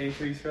talking about?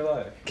 K3s for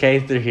life.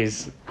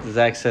 K3s.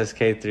 Zach says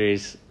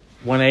K3s.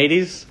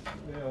 180s?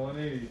 Yeah,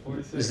 180,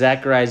 46.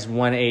 Zach rides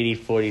 180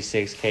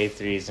 46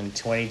 K3s in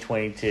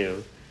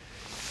 2022.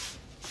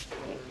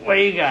 What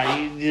do you got?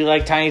 You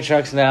like tiny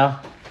trucks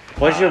now?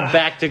 What's your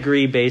back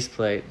degree base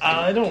plate?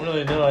 I don't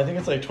really know. I think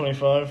it's like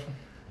 25.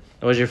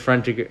 What's your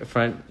front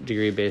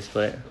degree base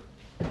plate?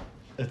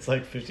 It's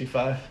like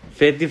 55.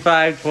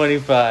 55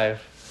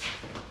 25.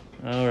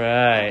 All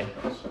right.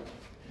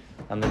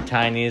 On the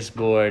tiniest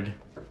board.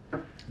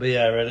 But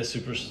yeah, I read a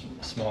super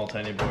small,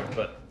 tiny board.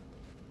 But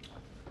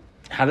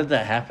how did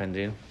that happen,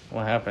 dude?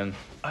 What happened?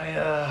 What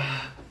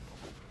happened?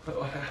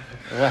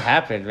 What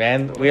happened,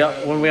 man?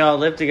 When we all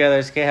lived together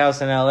at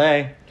Skatehouse in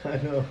LA, I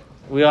know.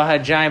 we all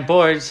had giant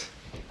boards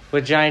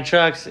with giant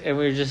trucks, and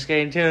we were just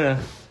skating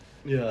tuna.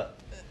 Yeah.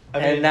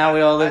 And now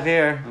we all live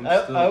here.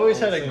 I always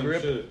had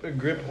a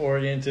grip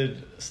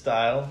oriented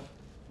style,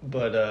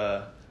 but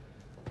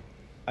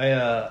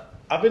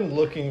I've been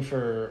looking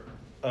for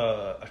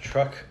a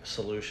truck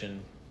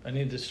solution. I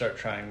need to start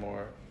trying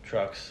more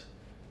trucks.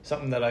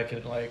 Something that I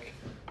could like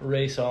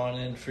race on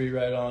and free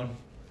ride on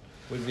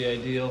would be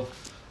ideal.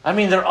 I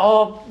mean, they're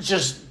all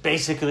just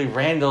basically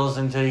Randalls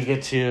until you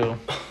get to...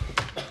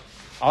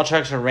 All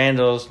trucks are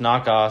Randalls,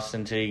 knockoffs,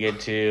 until you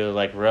get to,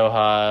 like,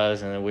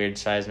 Rojas and the weird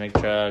seismic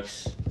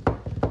trucks.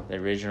 The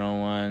original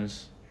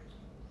ones.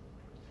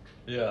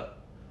 Yeah.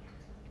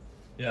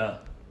 Yeah.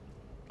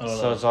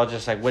 So it's all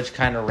just like, which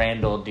kind of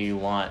Randall do you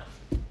want?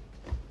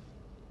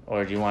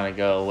 Or do you want to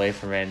go away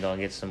from Randall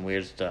and get some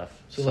weird stuff?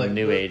 So some like,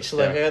 new age so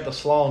stuff. like I got the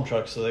slalom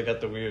truck, so they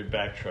got the weird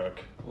back truck.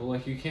 Well,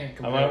 like you can't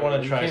compare. I might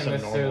want to try you some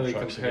can't normal necessarily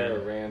trucks compare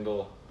again. a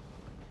Randall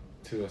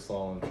to a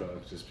slalom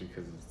truck just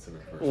because it's a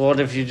reverse. What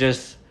if you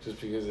just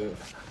because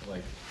of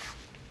like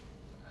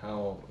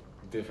how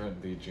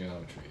different the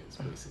geometry is,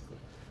 basically.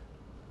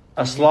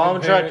 a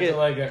slalom truck? To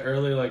like an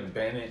early like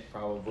Bennett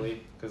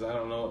probably, because I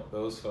don't know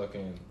those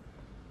fucking.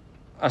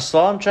 A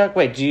slalom truck?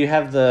 Wait, do you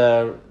have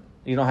the?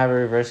 You don't have a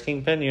reverse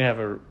kingpin? You have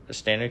a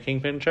standard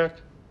kingpin truck?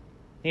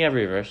 You have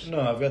reverse. No,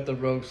 I've got the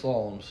Rogue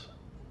slaloms.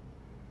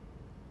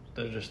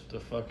 They're just the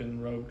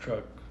fucking Rogue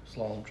truck,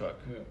 slalom truck.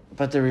 Yeah.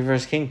 But the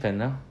reverse kingpin,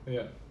 no?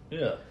 Yeah.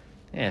 Yeah.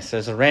 Yeah, so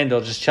it's a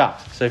Randall just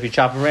chopped. So if you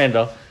chop a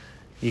Randall,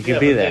 you could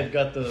be but there. They've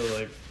got the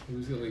like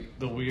Who's got like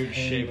the weird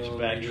shaped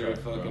back truck.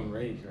 fucking bro.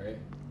 rake, right?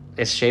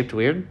 It's shaped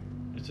weird?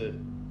 It's a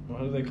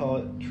what do they call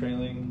it?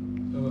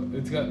 Trailing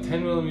It's got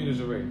 10 millimeters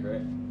of rake,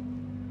 right?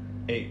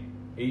 8.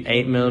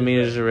 8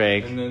 millimeters of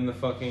rake. And then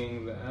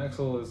the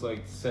axle is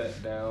like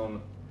set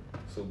down,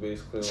 so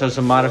basically. So like it's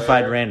a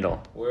modified where,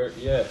 Randall.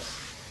 Yes.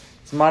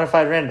 It's a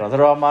modified Randall.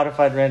 They're all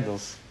modified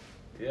Randalls.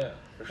 Yeah,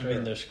 for sure. I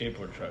mean, they're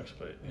skateboard trucks,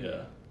 but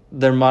yeah.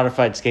 They're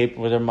modified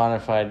they're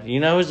modified. You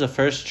know who's the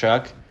first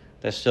truck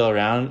that's still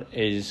around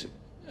is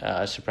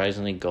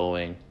surprisingly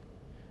Going.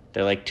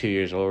 They're like 2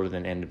 years older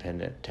than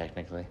Independent,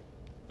 technically.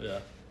 Yeah.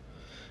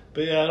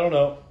 But yeah, I don't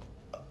know.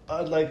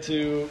 I'd like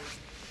to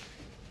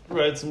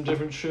ride some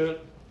different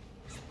shit.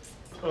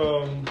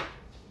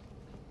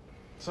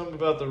 Something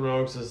about the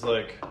Rogues is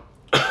like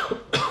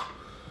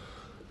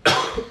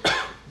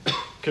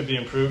could be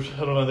improved. I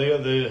don't know.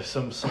 They got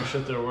some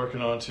shit they're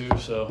working on too.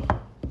 So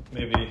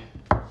maybe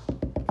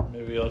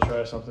I'll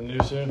try something new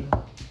soon.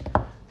 All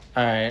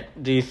right.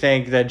 Do you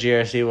think that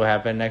GRC will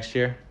happen next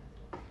year?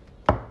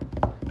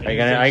 Are you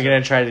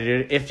gonna try to do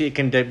it? If it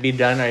can be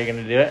done, are you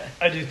gonna do it?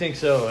 I do think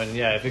so, and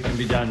yeah, if it can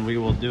be done, we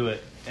will do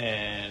it.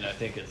 And I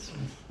think it's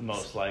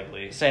most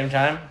likely. Same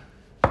time?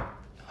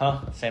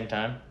 Huh? Same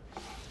time?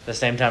 The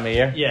same time of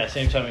year? Yeah,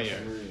 same time of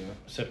year. Yeah.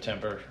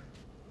 September.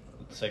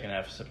 Second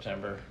half of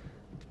September.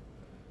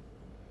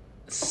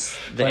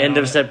 The end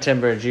of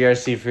September,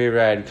 GRC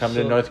Freeride. Come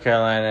to So- North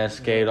Carolina,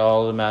 skate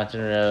all the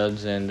mountain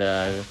roads, and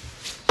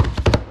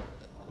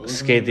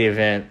skate the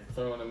event.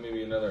 Throw in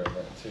maybe another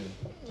event too.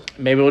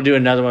 Maybe we'll do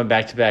another one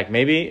back to back.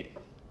 Maybe,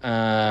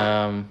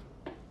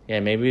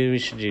 maybe we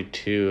should do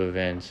 2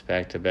 events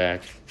back to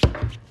back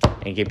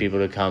and get people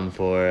to come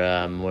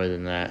for more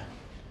than that.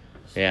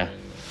 Yeah.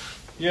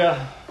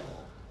 Yeah.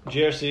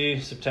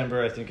 GRC,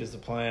 September, I think, is the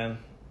plan.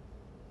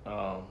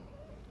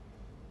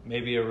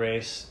 Maybe a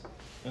race.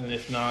 And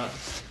if not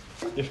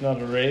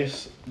a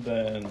race,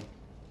 then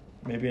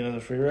maybe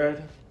another free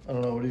ride. I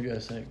don't know. What do you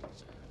guys think?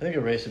 I think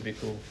a race would be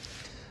cool.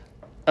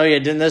 Oh, yeah.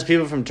 Didn't those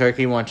people from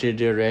Turkey want you to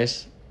do a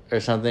race or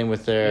something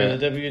with their... Yeah,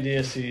 the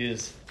WDSC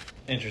is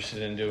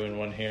interested in doing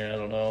one here. I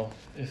don't know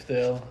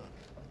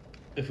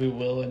if we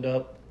will end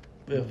up.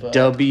 If,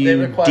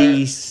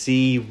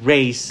 WDC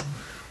race.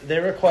 They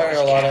require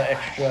a lot of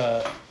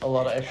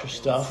extra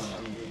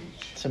stuff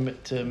to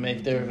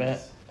make their event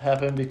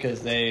happen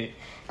because they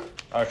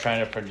are trying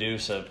to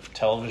produce a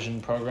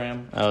television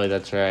program. Oh,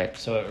 that's right.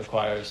 So it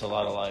requires a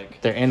lot of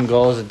like... Their end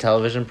goal is a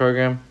television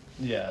program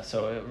Yeah,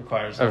 so it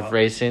requires of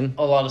racing.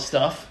 a lot of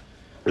stuff.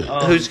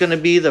 Who's gonna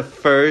be the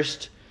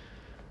first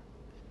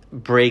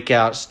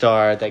breakout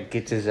star that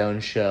gets his own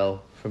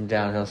show from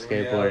downhill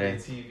skateboarding?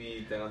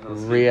 TV, downhill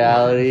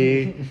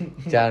Reality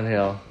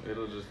downhill.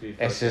 It'll just be.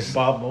 It's just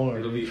Bob Moore.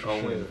 It'll be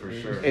Owen for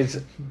sure. It's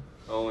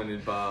Owen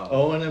and Bob.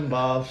 Owen and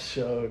Bob's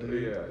show,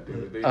 dude. Yeah,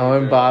 dude. They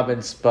Owen, Bob,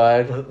 and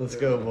Spud. Let's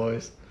go,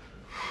 boys.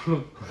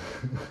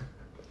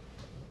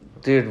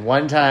 Dude,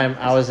 one time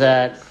when I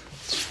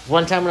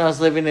was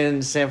living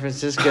in San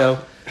Francisco,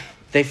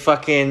 they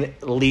fucking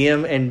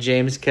Liam and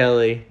James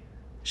Kelly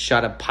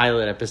shot a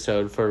pilot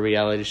episode for a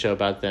reality show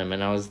about them,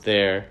 and I was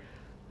there,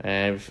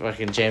 and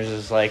fucking James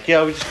was like,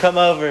 "Yo, we just come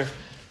over.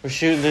 We're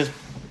shooting this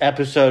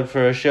episode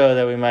for a show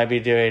that we might be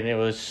doing." It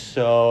was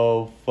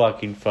so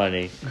fucking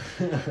funny.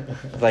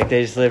 Like,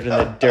 they just lived in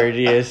the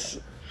dirtiest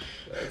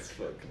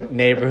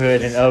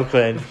neighborhood in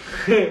Oakland,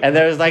 and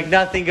there was like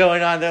nothing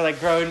going on. They're like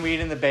growing weed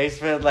in the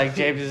basement. Like,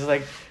 James is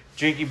like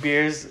drinking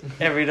beers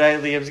every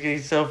night. Liam's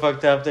getting so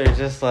fucked up. They're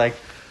just like,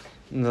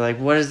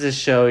 what is this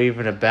show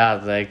even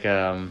about? Like,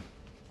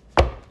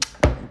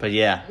 but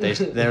yeah,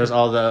 there was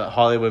all the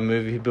Hollywood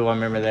movie people. I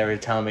remember they were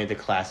telling me the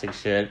classic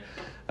shit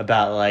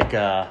about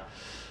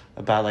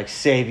like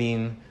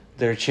saving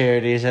their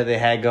charities that they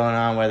had going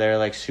on, where they're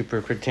like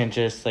super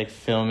pretentious, like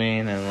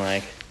filming, and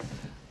like,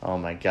 oh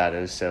my god,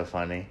 it was so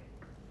funny.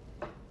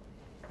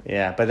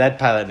 Yeah, but that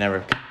pilot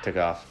never took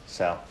off,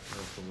 so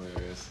That's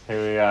hilarious.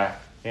 here we are.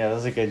 Yeah, that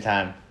was a good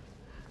time.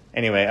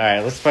 Anyway, all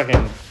right, let's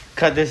fucking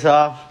cut this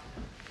off.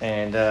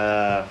 And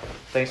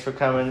thanks for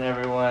coming,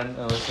 everyone,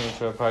 and listening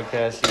to our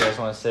podcast. You guys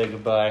want to say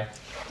goodbye?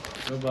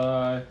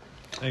 Goodbye.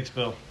 Thanks,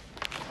 Bill.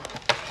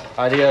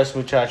 Adios,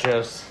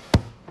 muchachos.